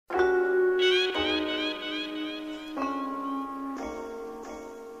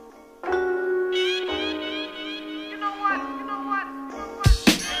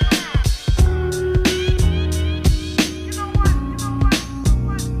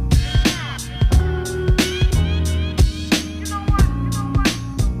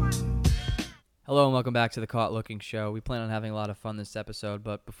and welcome back to the Caught Looking Show. We plan on having a lot of fun this episode,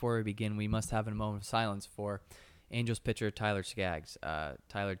 but before we begin, we must have a moment of silence for Angels pitcher Tyler Skaggs.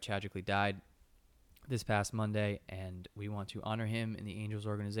 Tyler tragically died this past Monday, and we want to honor him in the Angels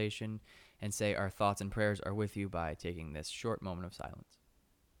organization and say our thoughts and prayers are with you by taking this short moment of silence.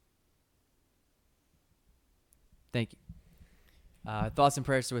 Thank you. Thoughts and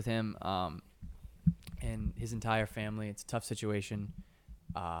prayers with him and his entire family. It's a tough situation.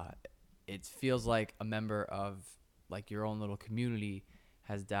 It feels like a member of like your own little community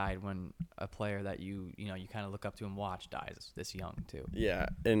has died when a player that you kind of look up to and watch dies this young too. Yeah,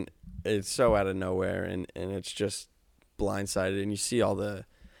 and it's so out of nowhere, and it's just blindsided. And you see all the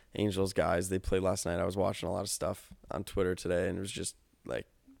Angels guys, they played last night. I was watching a lot of stuff on Twitter today, and it was just like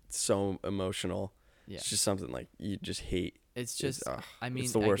so emotional. Yeah. It's just something like you just hate. It's just,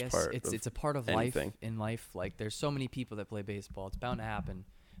 it's the worst part. It's a part of anything. Life. In life, like there's so many people that play baseball. It's bound to happen,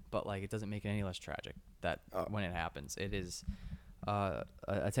 but like it doesn't make it any less tragic that when it happens. It is a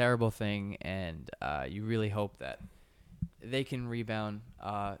terrible thing, and you really hope that they can rebound,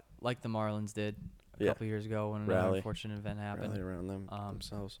 like the Marlins did a couple years ago when an unfortunate event happened. Rally around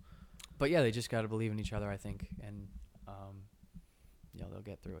themselves. But yeah, they just got to believe in each other, I think, and they'll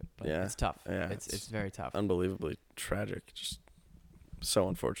get through it. But it's tough. Yeah, it's very tough. Unbelievably tragic. Just so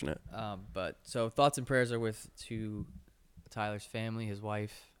unfortunate. But so thoughts and prayers are to Tyler's family, his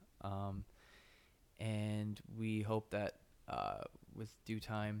wife, and we hope that with due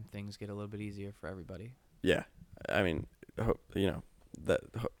time things get a little bit easier for everybody. Yeah, I mean,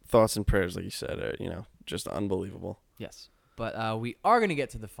 thoughts and prayers, like you said, are just unbelievable. Yes, but we are going to get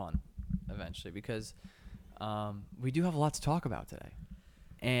to the fun eventually because we do have a lot to talk about today.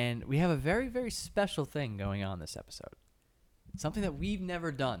 And we have a very, very special thing going on this episode. Something that we've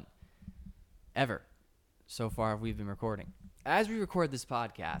never done, ever, so far we've been recording. As we record this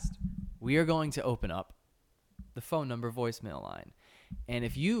podcast, we are going to open up the phone number voicemail line. And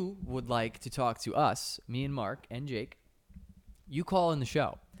if you would like to talk to us, me and Mark and Jake, you call in the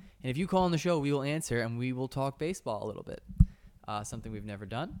show. And if you call in the show, we will answer and we will talk baseball a little bit. Something we've never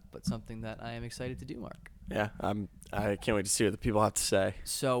done, but something that I am excited to do, Mark. Yeah, I can't wait to see what the people have to say.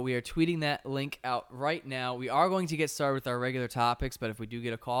 So we are tweeting that link out right now. We are going to get started with our regular topics, but if we do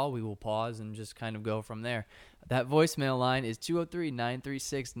get a call, we will pause and just kind of go from there. That voicemail line is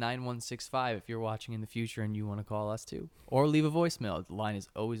 203-936-9165 if you're watching in the future and you want to call us too. Or leave a voicemail. The line is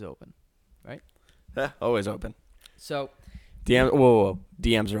always open, right? Yeah, always open. So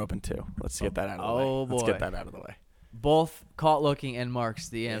DMs are open too. Let's get that out of the way. Oh, boy. Let's get that out of the way. Both Caught Looking and Mark's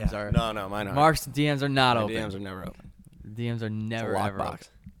DMs are... No, mine aren't. Mark's DMs are not open. DMs are never open. DMs are never, it's a ever lockbox.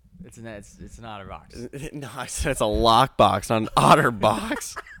 open. It's an otter box. No, I said it's a lockbox, not an otter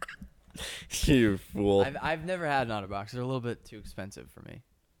box. You fool. I've never had an otter box. They're a little bit too expensive for me.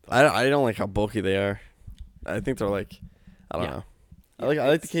 I don't like how bulky they are. I think they're like... I don't know. I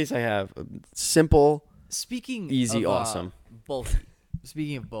like the case I have. Simple, easy, awesome. Bulky.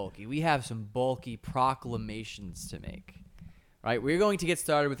 Speaking of bulky, we have some bulky proclamations to make. Right? We're going to get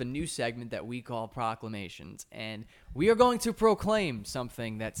started with a new segment that we call Proclamations, and we are going to proclaim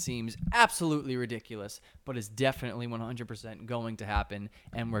something that seems absolutely ridiculous, but is definitely 100% going to happen,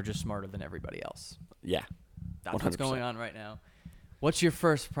 and we're just smarter than everybody else. Yeah. That's 100%. What's going on right now. What's your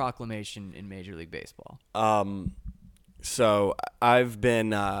first proclamation in Major League Baseball? So I've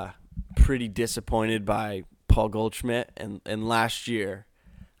been pretty disappointed by Paul Goldschmidt, and last year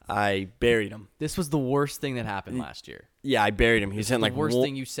I buried him. This was the worst thing that happened last year. Yeah, I buried him. He's hitting like the worst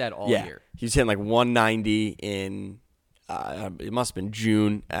thing you said all year. He's hitting like 190 in it must have been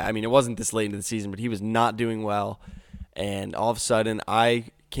June. I mean, it wasn't this late into the season, but he was not doing well. And all of a sudden, I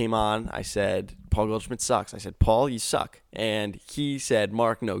came on. I said, Paul Goldschmidt sucks. I said, Paul, you suck. And he said,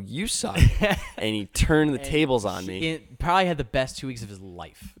 Mark, no, you suck. And he turned the tables on me. It probably had the best 2 weeks of his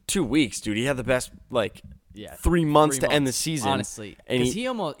life. 2 weeks, dude. He had the best 3 months to end the season. Honestly, and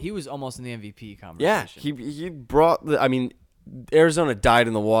he was almost in the MVP conversation. Yeah, he brought Arizona died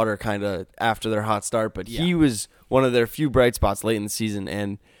in the water kind of after their hot start, but he was one of their few bright spots late in the season,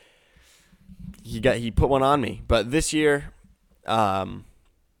 and he put one on me. But this year,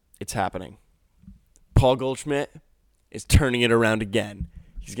 it's happening. Paul Goldschmidt is turning it around again.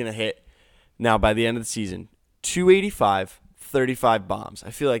 He's gonna hit now by the end of the season 285, 35 bombs. I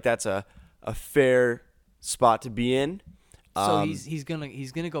feel like that's a fair spot to be in. So he's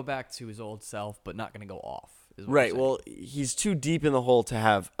gonna go back to his old self, but not gonna go off. Right. Well, he's too deep in the hole to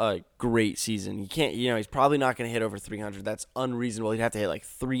have a great season. He can't. He's probably not gonna hit over 300. That's unreasonable. He'd have to hit like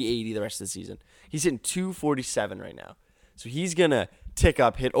 380 the rest of the season. He's hitting 247 right now, so he's gonna tick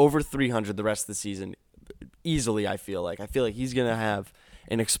up, hit over 300 the rest of the season easily. I feel like he's gonna have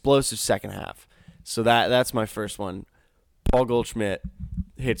an explosive second half. So that's my first one. Paul Goldschmidt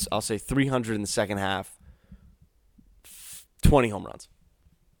hits, I'll say, 300 in the second half, 20 home runs.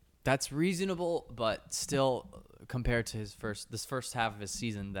 That's reasonable, but still, compared to this first half of his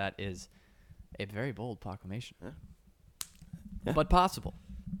season, that is a very bold proclamation. Yeah. But possible.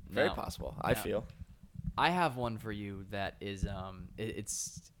 Very Now, possible, I feel. I have one for you that is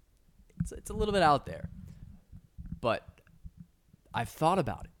it's a little bit out there, but I've thought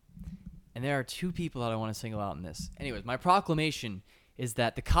about it, and there are two people that I want to single out in this. Anyways, my proclamation is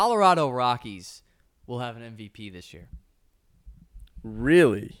that the Colorado Rockies will have an MVP this year.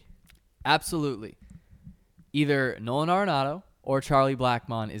 Really? Absolutely. Either Nolan Arenado or Charlie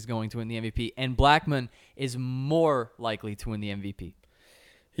Blackmon is going to win the MVP, and Blackmon is more likely to win the MVP.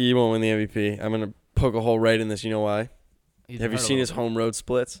 He won't win the MVP. I'm going to poke a hole right in this. You know why? Have you seen his bit. home road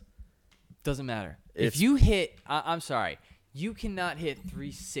splits? Doesn't matter. If you hit, I'm sorry, you cannot hit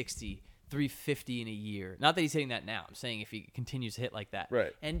 360, 350 in a year. Not that he's hitting that now. I'm saying if he continues to hit like that.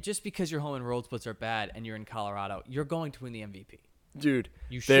 Right. And just because your home and road splits are bad and you're in Colorado, you're going to win the MVP. Dude,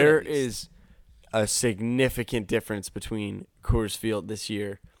 You should there at least. is a significant difference between Coors Field this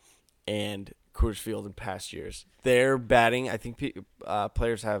year and Coors Field in past years. Their batting, I think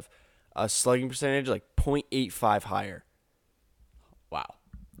players have a slugging percentage like 0.85 higher. Wow.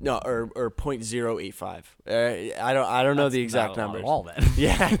 No, or 0.085. I don't know the exact not a lot numbers. at all, then.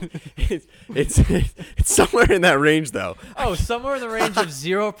 Yeah, it's somewhere in that range though. Oh, somewhere in the range of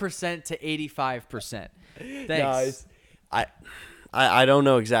 0% to 85%. Thanks. No, I don't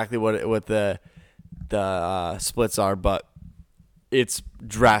know exactly what the splits are, but it's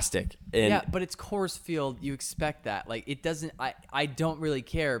drastic. And Yeah, but it's Coors Field. You expect that. Like, it doesn't. I don't really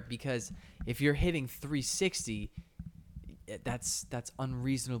care, because if you're hitting 360, that's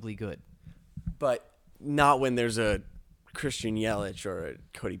unreasonably good. but not when there's a Christian Yelich or a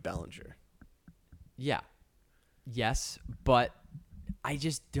Cody Bellinger. Yeah. Yes, but I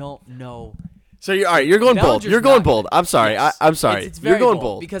just don't know. So you're all right. You're going bold. Bellinger's You're going not bold. gonna- I'm sorry. Yes. I'm sorry. It's very you're going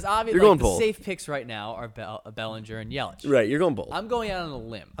bold because obviously You're going the bold. safe picks right now are Bellinger and Yelich. Right. You're going bold. I'm going out on a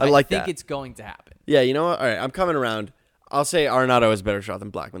limb. I like think that. it's going to happen. Yeah. You know what? All right. I'm coming around. I'll say Arenado has a better shot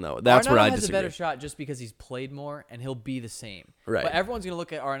than Blackmon, though. That's where I Arenado has disagree. a better shot just because he's played more, and he'll be the same. Right. But everyone's going to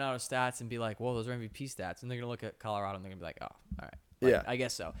look at Arenado's stats and be like, whoa, those are MVP stats. And they're going to look at Colorado, and they're going to be like, oh, all right. Like, Yeah. I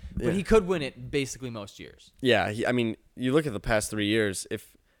guess so. But Yeah. he could win it basically most years. Yeah. I mean, you look at the past 3 years.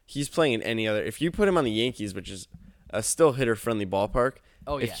 If he's playing in any other, if you put him on the Yankees, which is a still hitter-friendly ballpark,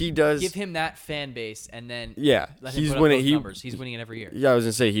 Oh, yeah. if he does, Give him that fan base, and then yeah, let him he's put up winning. those numbers. He's winning it every year. Yeah, I was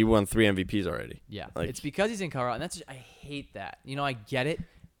gonna say he won 3 MVPs already. Yeah, Like- it's because he's in Colorado, and I hate that. You know, I get it,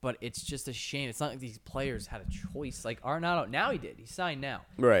 but it's just a shame. It's not like these players had a choice. Like Arenado, now he did. He signed now.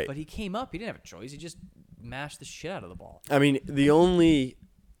 Right. But he came up. He didn't have a choice. He just mashed the shit out of the ball. I mean, the only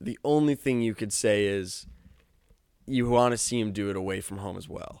thing you could say is you want to see him do it away from home as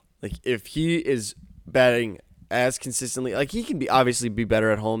well. Like if he is batting as consistently, like he can obviously be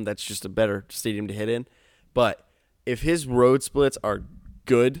better at home. That's just a better stadium to hit in. But if his road splits are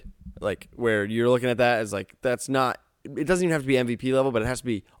good, like where you're looking at that as like that's not, it doesn't even have to be MVP level, but it has to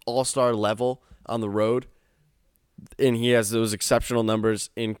be all-star level on the road, and he has those exceptional numbers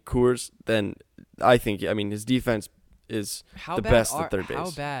in Coors, then I think, I mean, his defense is the best at third base. How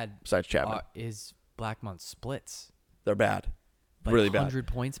bad besides Chapman. is Blackmon's splits? They're bad. Like really bad. 100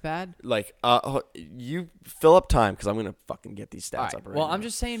 points bad? Like, you fill up time because I'm going to fucking get these stats All right. up right Well, now. I'm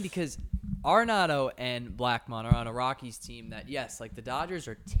just saying because Arenado and Blackmon are on a Rockies team that, yes, like the Dodgers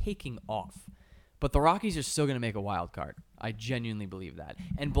are taking off, but the Rockies are still going to make a wild card. I genuinely believe that.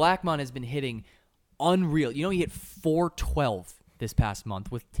 And Blackmon has been hitting unreal. You know, he hit 412 this past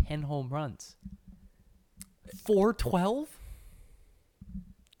month with 10 home runs. 412?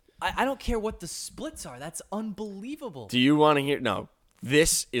 I don't care what the splits are. That's unbelievable. Do you want to hear? No,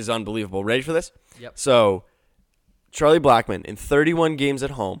 this is unbelievable. Ready for this? Yep. So, Charlie Blackmon in 31 games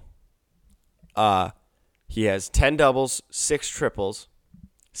at home, he has 10 doubles, 6 triples,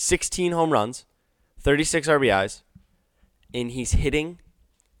 16 home runs, 36 RBIs, and he's hitting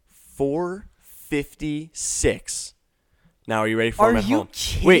 456. Now, are you ready for him Are at you home?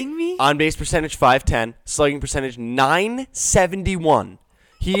 kidding Wait, me? on base percentage 510, slugging percentage 971.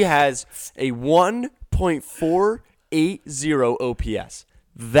 He has a 1.480 OPS.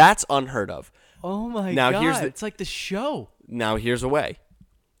 That's unheard of. Oh my Now, God. here's the- It's like the show. Now here's a way.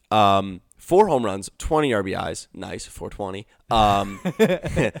 4 home runs, 20 RBIs. Nice, 420.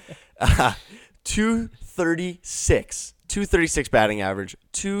 236 batting average,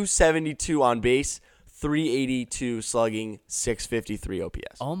 272 on base, 382 slugging, 653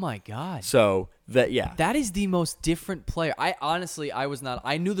 OPS. Oh my God. So that is the most different player. I was not.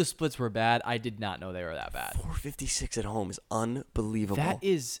 I knew the splits were bad. I did not know they were that bad. 456 at home is unbelievable. That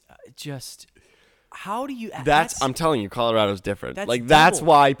is just. How do you? I'm telling you, Colorado's different. That's That's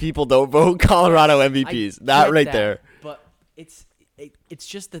why people don't vote Colorado MVPs. That right there. But it's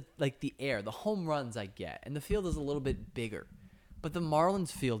just the air, the home runs I get, and the field is a little bit bigger, but the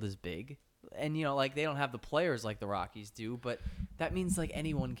Marlins field is big, and they don't have the players like the Rockies do, but that means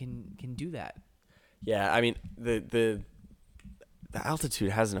anyone can do that. Yeah, I mean the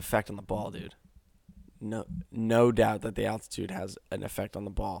altitude has an effect on the ball, dude. No doubt that the altitude has an effect on the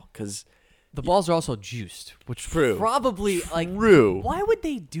ball because. The balls are also juiced, which probably why would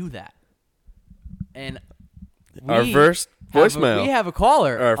they do that? And our first voicemail. We have a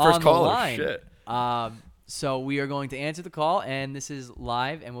caller. Our first on caller. The line. Shit. So we are going to answer the call, and this is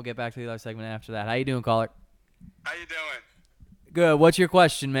live, and we'll get back to the other segment after that. How you doing, caller? How you doing? Good. What's your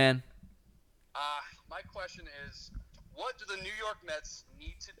question, man? My question is, what do the New York Mets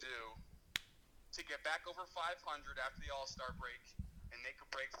need to do to get back over 500 after the All-Star break and make a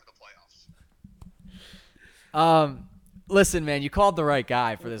break for the playoffs? Listen, man, you called the right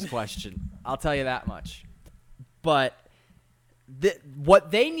guy for this question. I'll tell you that much. But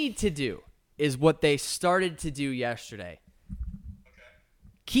what they need to do is what they started to do yesterday. Okay.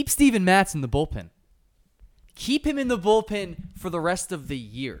 Keep Steven Matz in the bullpen. Keep him in the bullpen for the rest of the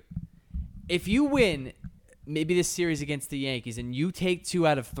year. If you win maybe this series against the Yankees and you take 2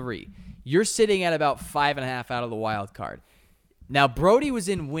 out of 3, you're sitting at about 5.5 out of the wild card. Now, Brody was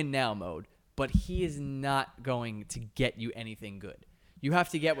in win now mode, but he is not going to get you anything good. You have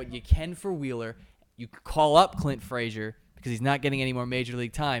to get what you can for Wheeler. You call up Clint Frazier because he's not getting any more Major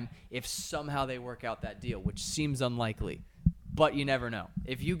League time if somehow they work out that deal, which seems unlikely. But you never know.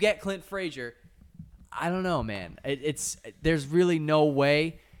 If you get Clint Frazier, I don't know, man. There's really no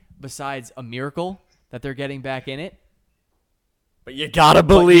way besides a miracle that they're getting back in it. But you gotta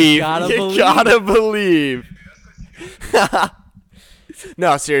believe. You gotta believe.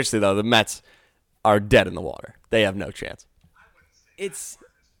 No, seriously though, the Mets are dead in the water. They have no chance. I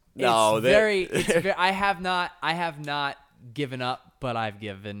have not given up, but I've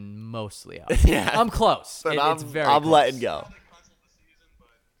given mostly up. Yeah, I'm close. But I'm very I'm close. letting go.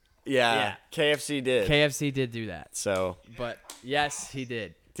 Yeah, KFC did. KFC did do that. So, but yes, he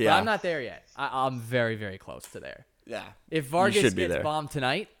did. Yeah. But I'm not there yet. I'm very, very close to there. Yeah. If Vargas gets there. bombed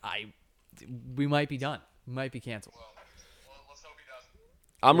tonight, we might be done. We might be canceled. Well, let's hope he doesn't.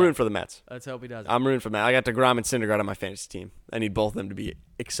 I'm rooting for the Mets. Let's hope he doesn't. I'm rooting for the Mets. I got DeGrom and Syndergaard on my fantasy team. I need both of them to be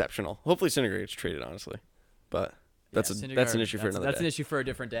exceptional. Hopefully Syndergaard gets traded, honestly. But that's an issue for another day. That's an issue for a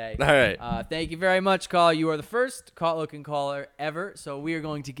different day. All right. Thank you very much, caller. You are the first caught-looking caller ever, so we are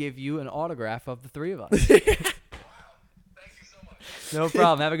going to give you an autograph of the 3 of us. Thank you so much. No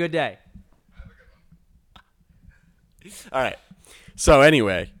problem. Have a good day. Have a good one. All right. So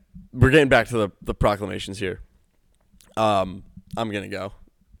anyway, we're getting back to the proclamations here. I'm going to go.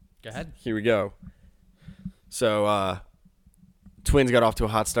 Go ahead. Here we go. So, Twins got off to a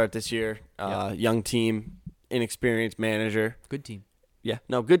hot start this year. Yep. Young team, inexperienced manager. Good team. Yeah,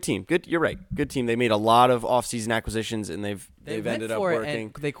 no, good team. Good, you're right. Good team. They made a lot of off-season acquisitions, and they've ended up working.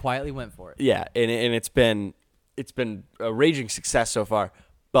 And they quietly went for it. Yeah, and it's been a raging success so far.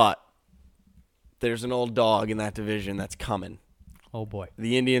 But there's an old dog in that division that's coming. Oh boy.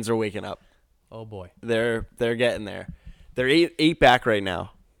 The Indians are waking up. Oh boy. They're getting there. They're eight back right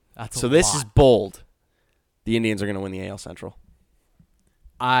now. That's so a this lot. is bold. The Indians are going to win the AL Central.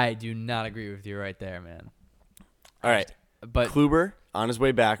 I do not agree with you right there, man. All right. But Kluber on his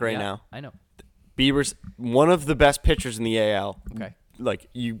way back right now. I know. Bieber's one of the best pitchers in the AL. Okay. Like,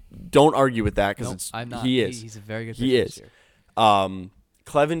 you don't argue with that because I'm not. he is. He's a very good pitcher. He is. This year.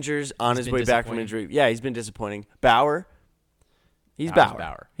 Clevenger's on his been way back from disappointing. injury. Yeah, he's been disappointing. Bauer. He's Bauer's Bauer.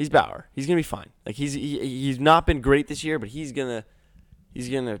 Bauer. He's Bauer. He's gonna be fine. Like he's not been great this year, but he's gonna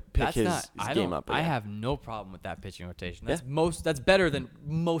pick his game up. I again. have no problem with that pitching rotation. Yeah. That's better than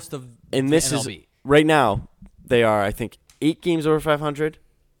most of And the this MLB. is right now. They are, I think, 8 games over 500,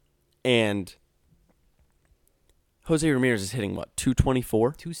 and Jose Ramirez is hitting what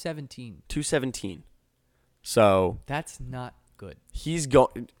 224, 217. 217. So That's not good. he's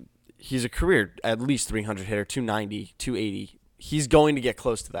a career at least 300 hitter, 290, 280. He's going to get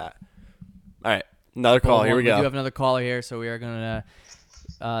close to that. All right, another call. Hold Here on, we go. We do have another caller here, so we are going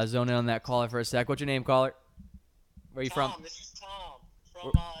to zone in on that caller for a sec. What's your name, caller? Where are you from? This is Tom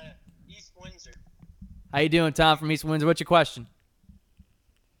from East Windsor. How you doing, Tom from East Windsor? What's your question?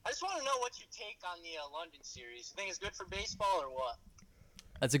 I just want to know what's your take on the London series. You think it's good for baseball or what?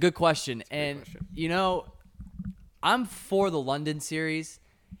 That's a good question. a good question. You know, I'm for the London series,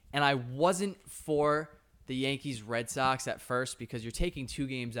 and I wasn't for the Yankees-Red Sox at first because you're taking 2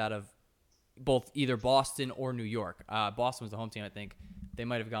 games out of both either Boston or New York. Boston was the home team, I think. They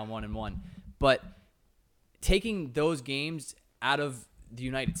might have gone 1-1. But taking those games out of the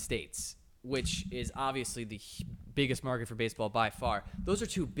United States, which is obviously the biggest market for baseball by far, those are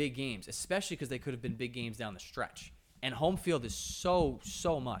 2 big games, especially because they could have been big games down the stretch. And home field is so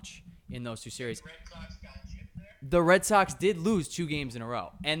much in those 2 series. Red Sox got gypped there. The Red Sox did lose 2 games in a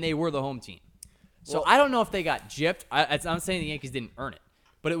row, and they were the home team. So Well- I don't know if they got gypped. I'm not saying the Yankees didn't earn it,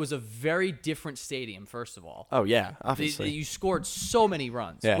 but it was a very different stadium, first of all. Oh yeah, obviously. You scored so many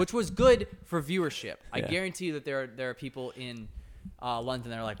runs, Yeah. which was good for viewership. I Yeah. guarantee you that there are people in London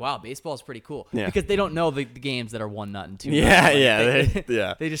that are like, wow, baseball is pretty cool. Yeah. Because they don't know the games that are 1-0 and 2-0. Yeah, Like, yeah, They,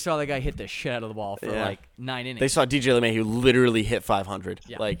 yeah. They just saw the guy hit the shit out of the ball for Yeah. like 9 innings. They saw DJ LeMahieu literally hit 500.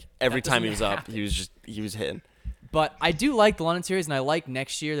 Yeah. Like every That time he doesn't was up, happen. he was hitting. But I do like the London series, and I like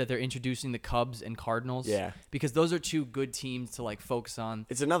next year that they're introducing the Cubs and Cardinals. Yeah. Because those are 2 good teams to like focus on.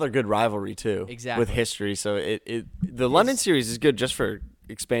 It's another good rivalry too. Exactly. With history, so the London series is good just for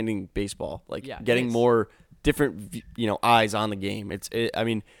expanding baseball, like Yeah, it getting is. more different eyes on the game. I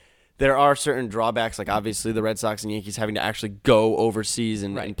mean, there are certain drawbacks, like obviously the Red Sox and Yankees having to actually go overseas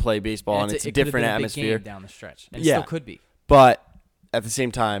and, Right. and play baseball, and it's a it could have different been a big atmosphere. game down the stretch, and Yeah. it still could be. But at the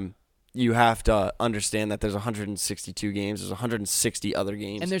same time, you have to understand that there's 162 games. There's 160 other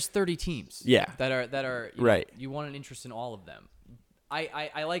games. And there's 30 teams. Yeah. That are you know, Right. you want an interest in all of them.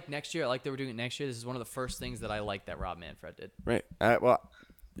 I like next year. I like that we're doing it next year. This is one of the first things that I like that Rob Manfred did. Right. Well,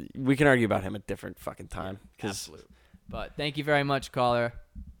 we can argue about him at different fucking time. 'Cause Absolute. But thank you very much, caller.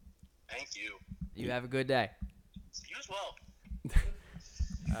 Thank you. You have a good day. You as well.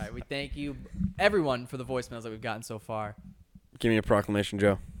 All right, we thank you, everyone, for the voicemails that we've gotten so far. Give me a proclamation,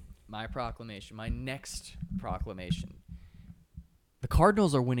 Joe. My proclamation, my next proclamation. The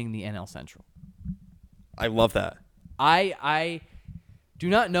Cardinals are winning the NL Central. I love that. I do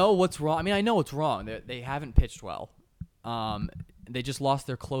not know what's wrong. I mean, I know what's wrong. They haven't pitched well. They just lost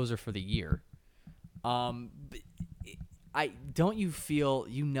their closer for the year. Don't you feel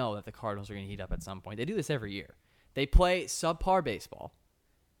that the Cardinals are going to heat up at some point? They do this every year. They play subpar baseball,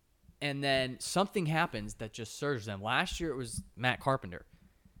 and then something happens that just surges them. Last year it was Matt Carpenter,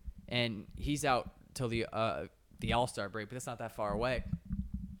 and he's out till the All-Star break, but that's not that far away.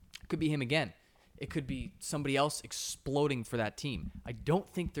 It could be him again. It could be somebody else exploding for that team. I don't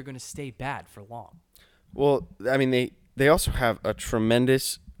think they're going to stay bad for long. Well, I mean, they also have a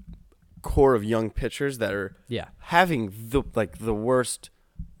tremendous core of young pitchers that are having the worst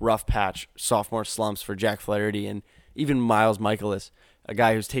rough patch sophomore slumps for Jack Flaherty and even Miles Michaelis, a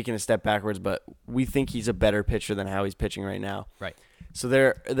guy who's taken a step backwards, but we think he's a better pitcher than how he's pitching right now. Right. So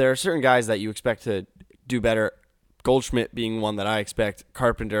there are certain guys that you expect to do better. Goldschmidt being one that I expect.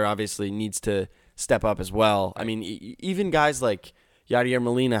 Carpenter obviously needs to step up as well. I mean, even guys like Yadier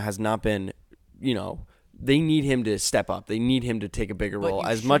Molina has not been, they need him to step up. They need him to take a bigger role.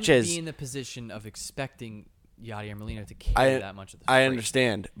 As much as be in the position of expecting Yadier Molina to carry that much of the I freight.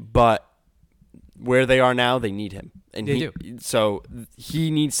 understand, but where they are now, they need him, and They do. So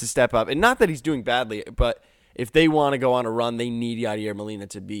he needs to step up, and not that he's doing badly, but if they want to go on a run, they need Yadier Molina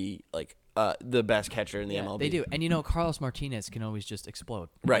to be like the best catcher in the MLB. They do. And Carlos Martinez can always just explode.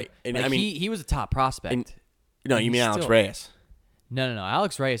 Right. And Like, I mean, he was a top prospect. no, you he's mean Alex still- Reyes? No.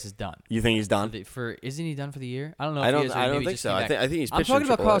 Alex Reyes is done. You think he's done? Isn't he done for the year? I don't know. If I he don't. is, or I don't maybe think just so. came I back. think he's. I'm pitching talking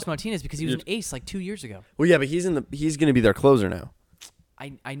about AAA. Carlos Martinez because he was an ace like 2 years ago. Well, yeah, but he's going to be their closer now.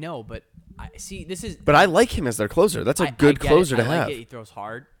 I know, but see, this is. But I like him as their closer. That's a I good get closer it. to I have. like it. He throws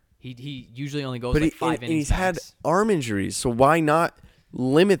hard. He usually only goes But like 5 and innings. he's had max. arm injuries, so why not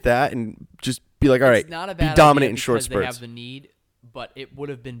limit that and just be like, all right, It's not a be bad dominant idea in short because they spurts. have the need, but it would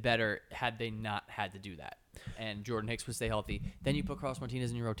have been better had they not had to do that. And Jordan Hicks would stay healthy. Then you put Carlos Martinez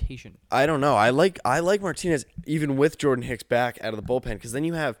in your rotation. I don't know. I like Martinez even with Jordan Hicks back out of the bullpen because then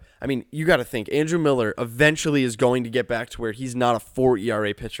you have. I mean, you got to think Andrew Miller eventually is going to get back to where he's not a 4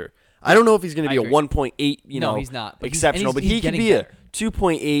 ERA pitcher. I don't know if he's going to be I a agree. 1.8. No, he's not. But he's- exceptional, and but he's he could getting be better. a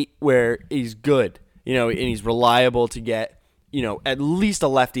 2.8 where he's good. And he's reliable to get at least a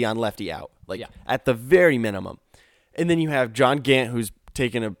lefty on lefty out, at the very minimum. And then you have John Gant, who's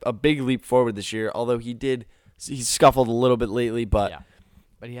taken a big leap forward this year, although he's scuffled a little bit lately, but. Yeah.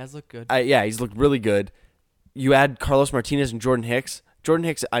 But he has looked good. He's looked really good. You add Carlos Martinez and Jordan Hicks. Jordan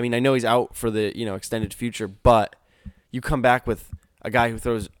Hicks, I mean, I know he's out for the extended future, but you come back with a guy who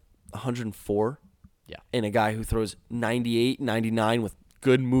throws 104 and a guy who throws 98, 99 with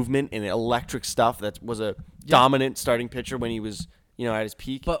good movement and electric stuff. That was a dominant starting pitcher when he was, at his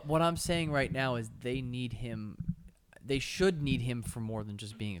peak. But what I'm saying right now is they need him. They should need him for more than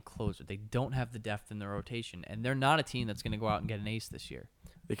just being a closer. They don't have the depth in their rotation, and they're not a team that's going to go out and get an ace this year.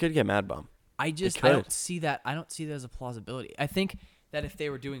 They could get Mad Bum. I don't see that. I don't see that as a plausibility. I think that if they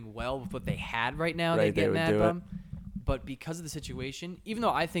were doing well with what they had right now, Right, they'd they get would Mad do it. Bum. But because of the situation, even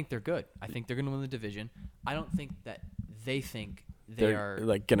though I think they're good, I think they're going to win the division. I don't think that they think They're are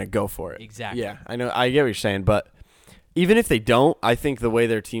like gonna go for it. Exactly. Yeah, I know. I get what you're saying, but even if they don't, I think the way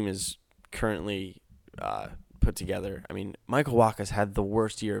their team is currently put together. I mean, Michael Wacha's had the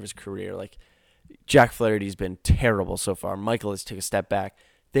worst year of his career. Like Jack Flaherty's been terrible so far. Michael has took a step back.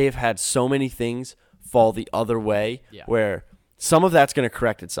 They have had so many things fall the other way where some of that's going to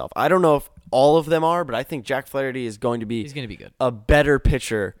correct itself. I don't know if all of them are, but I think Jack Flaherty is going to be he's going to be good. a better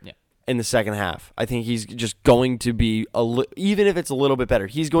pitcher Yeah. in the second half. I think he's just going to be even if it's a little bit better,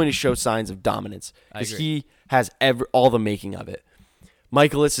 he's going to show signs of dominance because he has all the making of it.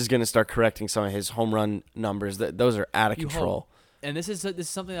 Michaelis is going to start correcting some of his home run numbers. Those are out of control. Hope. And this is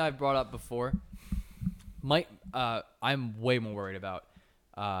something that I've brought up before. I'm way more worried about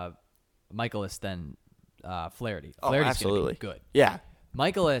Michaelis than Flaherty. Flaherty's absolutely gonna be good. Yeah.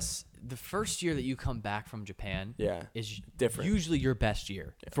 Michaelis, the first year that you come back from Japan is different. Usually your best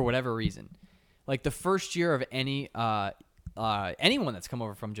year for whatever reason. Like the first year of anyone that's come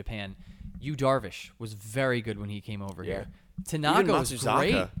over from Japan, Yu Darvish was very good when he came over here. Tanaka was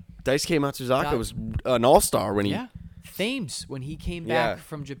great. Daisuke Matsuzaka was an all-star when he Thames, when he came back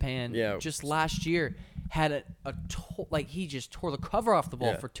from Japan just last year, had he just tore the cover off the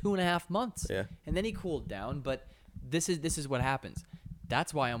ball for 2.5 months. Yeah. And then he cooled down, but this is what happens.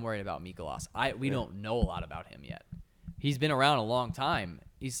 That's why I'm worried about Mikolas. We don't know a lot about him yet. He's been around a long time.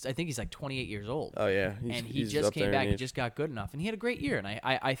 I think he's like 28 years old. Oh, yeah. And he just came back. He just got good enough. And he had a great year. And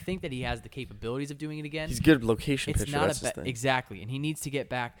I think that he has the capabilities of doing it again. He's a good location pitcher. Not that's his thing. Exactly. And he needs to get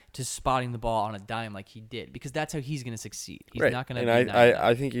back to spotting the ball on a dime like he did, because that's how he's going to succeed. He's not going to be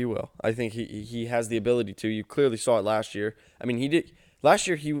I think he will. I think he has the ability to. You clearly saw it last year. I mean, he did. Last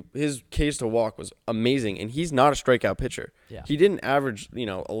year, his Ks to walk was amazing, and he's not a strikeout pitcher. Yeah. He didn't average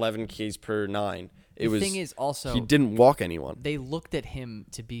 11 Ks per 9. The thing is also he didn't walk anyone. They looked at him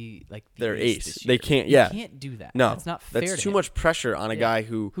to be like their ace. This They year. can't. You Yeah, can't do that. No, that's not fair. That's to too him. much pressure on a guy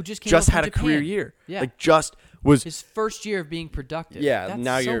who just came over from had a career Japan. year. Yeah. Like just was His first year of being productive. Yeah. That's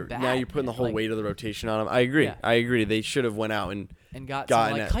now so you're bad, putting the man. whole weight of the rotation on him. I agree. Yeah. I agree. They should have went out and got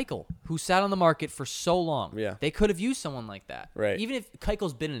someone like Keuchel, who sat on the market for so long. Yeah. They could have used someone like that. Right. Even if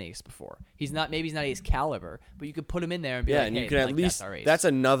Keuchel's been an ace before, maybe he's not ace caliber, but you could put him in there and be like, and hey, you can at like, least that's our ace. that's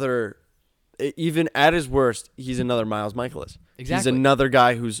another. Even at his worst, he's another Miles Michaelis. Exactly. He's another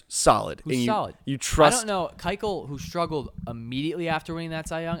guy who's solid. Who's solid. You trust. I don't know. Keuchel, who struggled immediately after winning that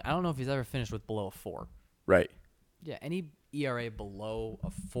Cy Young, I don't know if he's ever finished with below a 4. Right. Yeah, any ERA below a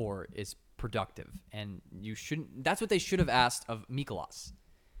 4 is productive, and you shouldn't. That's what they should have asked of Mikolas.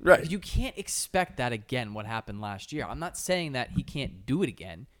 Right. You can't expect that again. What happened last year? I'm not saying that he can't do it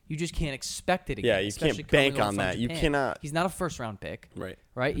again. You just can't expect it again. Yeah, you especially can't bank coming over on from that. You Japan. cannot. He's not a first-round pick. Right.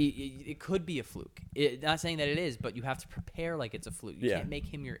 Right. It could be a fluke. Not saying that it is, but you have to prepare like it's a fluke. You can't make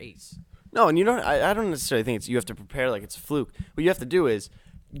him your ace. No, and you don't. I don't necessarily think you have to prepare like it's a fluke. What you have to do is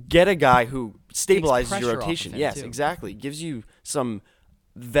get a guy who stabilizes pressure your off of rotation. him, Yes, too. exactly. Gives you some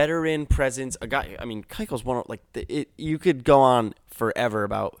veteran presence. A guy. I mean, Keuchel's one of you could go on forever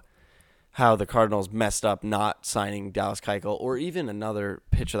about how the Cardinals messed up not signing Dallas Keuchel, or even another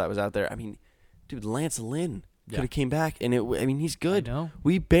pitcher that was out there. I mean, dude, Lance Lynn could have came back, and he's good. I know.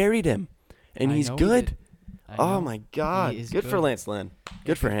 We buried him, and he's know we good. did. Oh my God! He is Good for good. Lance Lynn.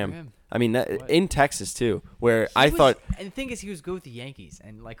 Good for him. I mean, What? in Texas too, where I thought, And the thing is, he was good with the Yankees,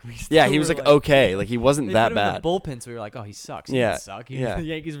 and like we. yeah, still he was were like okay, like he wasn't They that put him in bad. the bullpen, so we were like, oh, he sucks. He Yeah, didn't suck. yeah. The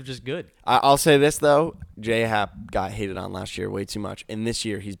Yankees were just good. I'll say this though, J Happ got hated on last year way too much, and this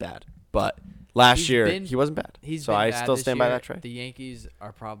year he's bad. But last year he wasn't bad. So I still stand by that trade. The Yankees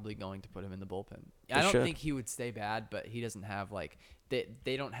are probably going to put him in the bullpen. I don't think he would stay bad, but he doesn't have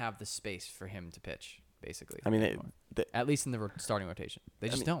they don't have the space for him to pitch. Basically, I mean, anymore. At least in the starting rotation, they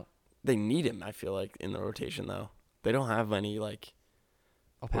just don't. They need him. I feel like in the rotation though, they don't have any like.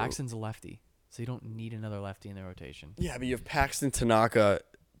 Oh, Paxton's a lefty, so you don't need another lefty in the rotation. Yeah, but you have Paxton, Tanaka,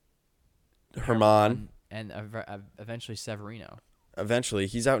 Herman, and eventually Severino. Eventually,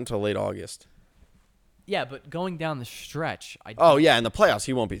 he's out until late August. Yeah, but going down the stretch, Oh yeah, in the playoffs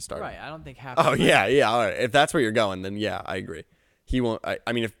he won't be starting. right. I don't think half. Oh yeah. All right. If that's where you're going, then yeah, I agree. He won't.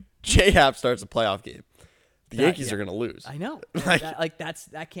 I mean, if J Happ starts a playoff game, the Yankees are gonna lose. I know. Like-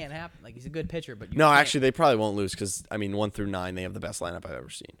 that can't happen. Like he's a good pitcher, but No, actually, they probably won't lose because 1 through 9 they have the best lineup I've ever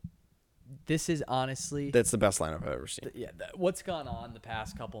seen. this is honestly That's the best lineup I've ever seen. what's gone on the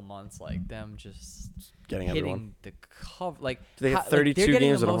past couple months, like them just Getting hitting everyone. the cover, like They have how- 32 they're getting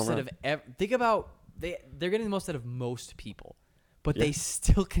games the at a most home out run. of think about they're getting the most out of most people, but Yeah. they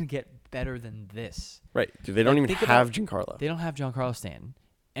still can get better than this. Right, dude. They don't Like, even think have about- Giancarlo. They don't have Giancarlo Stanton,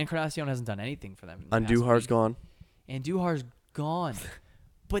 and Encarnacion hasn't done anything for them. in the past Andujar's week. gone. And Duhar's gone.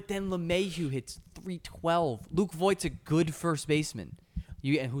 But then LeMahieu hits 312. Luke Voigt's a good first baseman.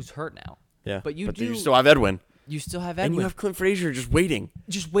 And who's hurt now. Yeah, But you you still have Edwin, you still have and Edwin. you have Clint Frazier just waiting.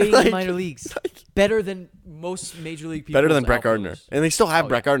 just waiting in like- the minor leagues. Better than most major league people. Better than Brett Gardner, and they still have Oh,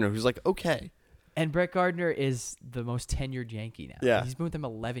 Brett yeah. Gardner, who's like okay. And Brett Gardner is the most tenured Yankee now. Yeah. He's been with them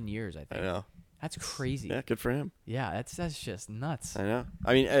 11 years, I I think. know. That's crazy. Yeah, good for him. Yeah, that's just nuts. I know.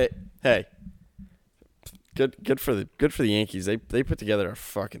 I mean, hey, good for the Yankees. They put together a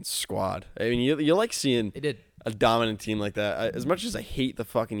fucking squad. I mean, you like seeing They did. a dominant team like that. As much as I hate the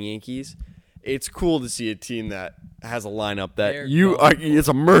fucking Yankees, it's cool to see a team that has a lineup that They're it's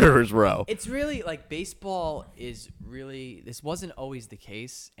a murderer's row. It's really like baseball is really, this wasn't always the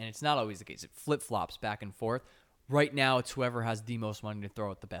case, and it's not always the case. It flip flops back and forth. Right now, it's whoever has the most money to throw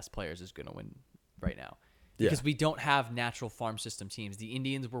at the best players is going to win right now. Because Yeah. we don't have natural farm system teams. The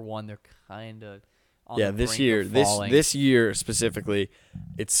Indians were one. They're kind of on Yeah, the this brink year, of falling. this year specifically,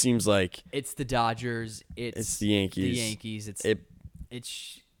 it seems like It's the Dodgers. It's the Yankees. The Yankees.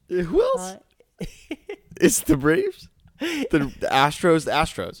 It's who else? It's the Braves, the Astros. The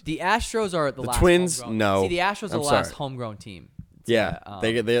Astros. the Astros are the last Twins? homegrown- No. See, the Astros are I'm the last sorry. homegrown team. Yeah, um,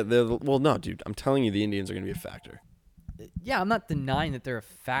 they're well. No, dude, I'm telling you, the Indians are going to be a factor. Yeah, I'm not denying that they're a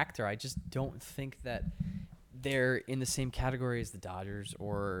factor. I just don't think that they're in the same category as the Dodgers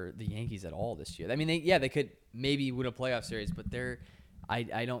or the Yankees at all this year. I mean, they could maybe win a playoff series, but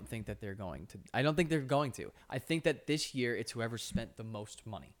I don't think that they're going to. I don't think they're going to. I think that this year it's whoever spent the most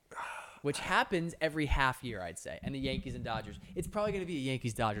money, which happens every half year, I'd say. And the Yankees and Dodgers, it's probably going to be a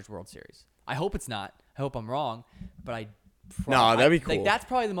Yankees-Dodgers World Series. I hope it's not. I hope I'm wrong, but No, that'd be cool. Like, that's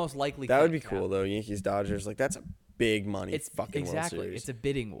probably the most likely. That thing would be to cool happen. though. Yankees Dodgers, like that's a big money It's fucking World exactly. Series. It's a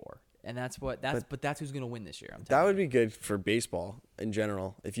bidding war, and that's who's going to win this year. I'm That telling would be good for baseball in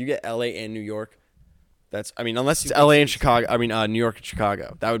general. If you get LA and New York, unless it's LA and Chicago. I mean, New York and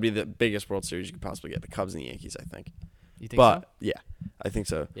Chicago. That would be the biggest World Series you could possibly get. The Cubs and the Yankees, I think. You think But so? yeah, I think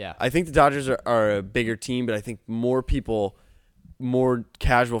so. Yeah. I think the Dodgers are a bigger team, but I think more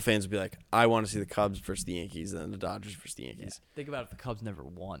casual fans would be like, I want to see the Cubs versus the Yankees than the Dodgers versus the Yeah. Yankees. Think about if the Cubs never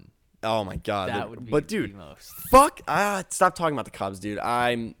won. Oh my god. That would be But the dude, most. fuck. Stop talking about the Cubs, dude.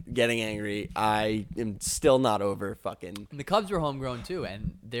 I'm getting angry. I am still not over fucking. And the Cubs were homegrown too,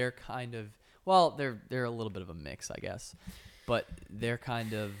 and they're kind of they're a little bit of a mix, I guess, but they're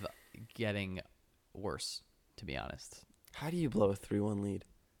kind of getting worse, to be honest. How do you blow a 3-1 lead?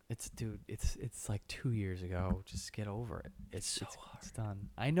 It's like 2 years ago. Just get over it. It's done.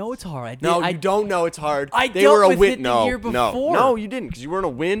 I know it's hard. No, you don't know it's hard. I They dealt were a with win. it the No, year no, before. no, you didn't, because you were in a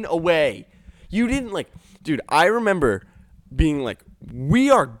win away. You didn't dude. I remember being like, we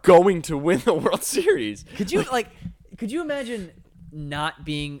are going to win the World Series. Could you imagine not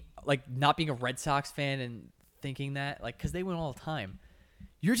being a Red Sox fan and thinking that, because they win all the time.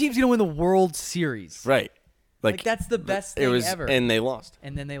 Your team's gonna win the World Series. Right. Like that's the best thing ever. And they lost.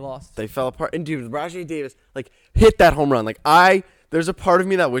 And then they lost. They fell apart. And dude, Rajai Davis hit that home run. There's a part of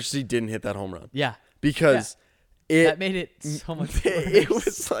me that wishes he didn't hit that home run. Yeah. Because That made it so much worse. it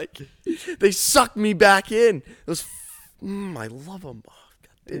was like they sucked me back in. It was I love them. Oh,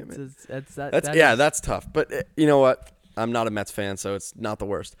 God damn it. That's tough. But you know what? I'm not a Mets fan, so it's not the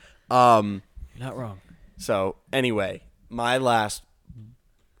worst. Not wrong. So anyway, my last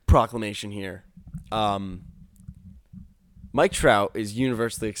proclamation here. Mike Trout is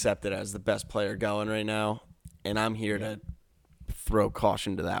universally accepted as the best player going right now, and I'm here to throw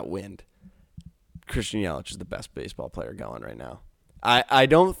caution to that wind. Christian Yelich is the best baseball player going right now. I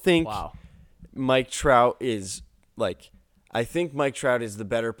don't think Mike Trout is I think Mike Trout is the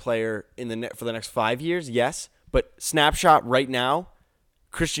better player for the next 5 years, yes. But snapshot right now,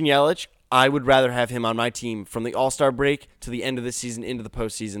 Christian Yelich, I would rather have him on my team from the All-Star break to the end of the season into the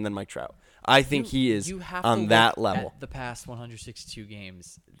postseason than Mike Trout. I think he is have on to that look level. at the past 162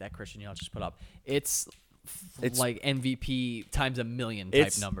 games that Christian Yelich just put up. It's like MVP times a million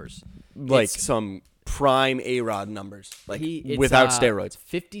type numbers. Some prime A-Rod numbers, It's, without steroids.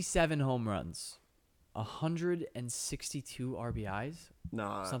 57 home runs, 162 RBIs,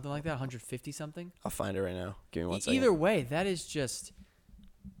 No, something like that, 150 something. I'll find it right now. Give me 1 second. Either way, that is just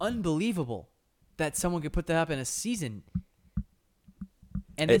unbelievable that someone could put that up in a season.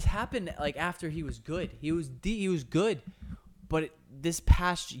 And this happened after he was good. He was good, but this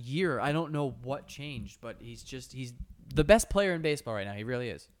past year, I don't know what changed, but he's the best player in baseball right now. He really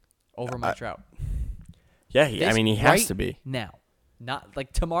is. Over Mike Trout. Yeah, he has right to be. now. Not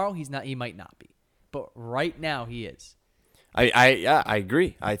like tomorrow he's not, he might not be. But right now he is. I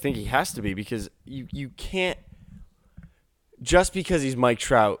agree. I think he has to be because you can't just because he's Mike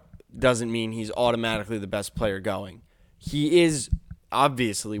Trout doesn't mean he's automatically the best player going. He is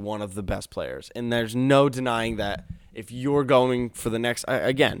obviously one of the best players, and there's no denying that. If you're going for the next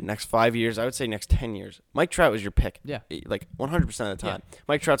 5 years, I would say next 10 years, Mike Trout is your pick. Yeah. Like 100% of the time. Yeah.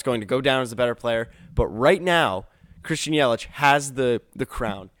 Mike Trout's going to go down as the better player, but right now, Christian Yelich has the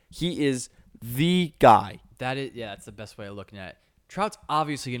crown. He is the guy. That's the best way of looking at it. Trout's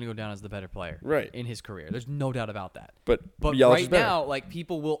obviously going to go down as the better player in his career. There's no doubt about that. But Yelich right now, like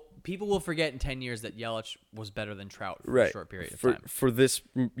people will forget in 10 years that Yelich was better than Trout for a short period of time. For this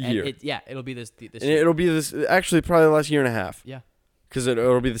year. It'll be this year. It'll be this actually probably the last year and a half. Yeah. Because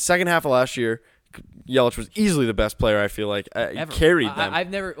it'll be the second half of last year. Yelich was easily the best player, I feel like. Ever. Carried them. I've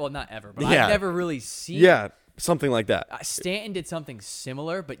never, well, not ever, but Yeah. I've never really seen. Yeah, something like that. Stanton did something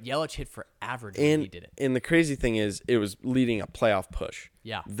similar, but Yelich hit for average when he did it. And the crazy thing is, it was leading a playoff push.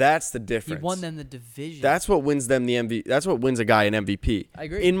 Yeah. That's the He difference. won them the division. That's what wins them the MVP. That's what wins a guy an MVP. I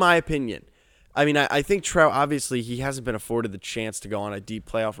agree. In my opinion. I mean, I think Trout, obviously, he hasn't been afforded the chance to go on a deep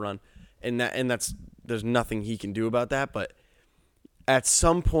playoff run. And that's there's nothing he can do about that. But at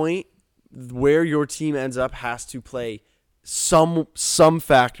some point, where your team ends up has to play some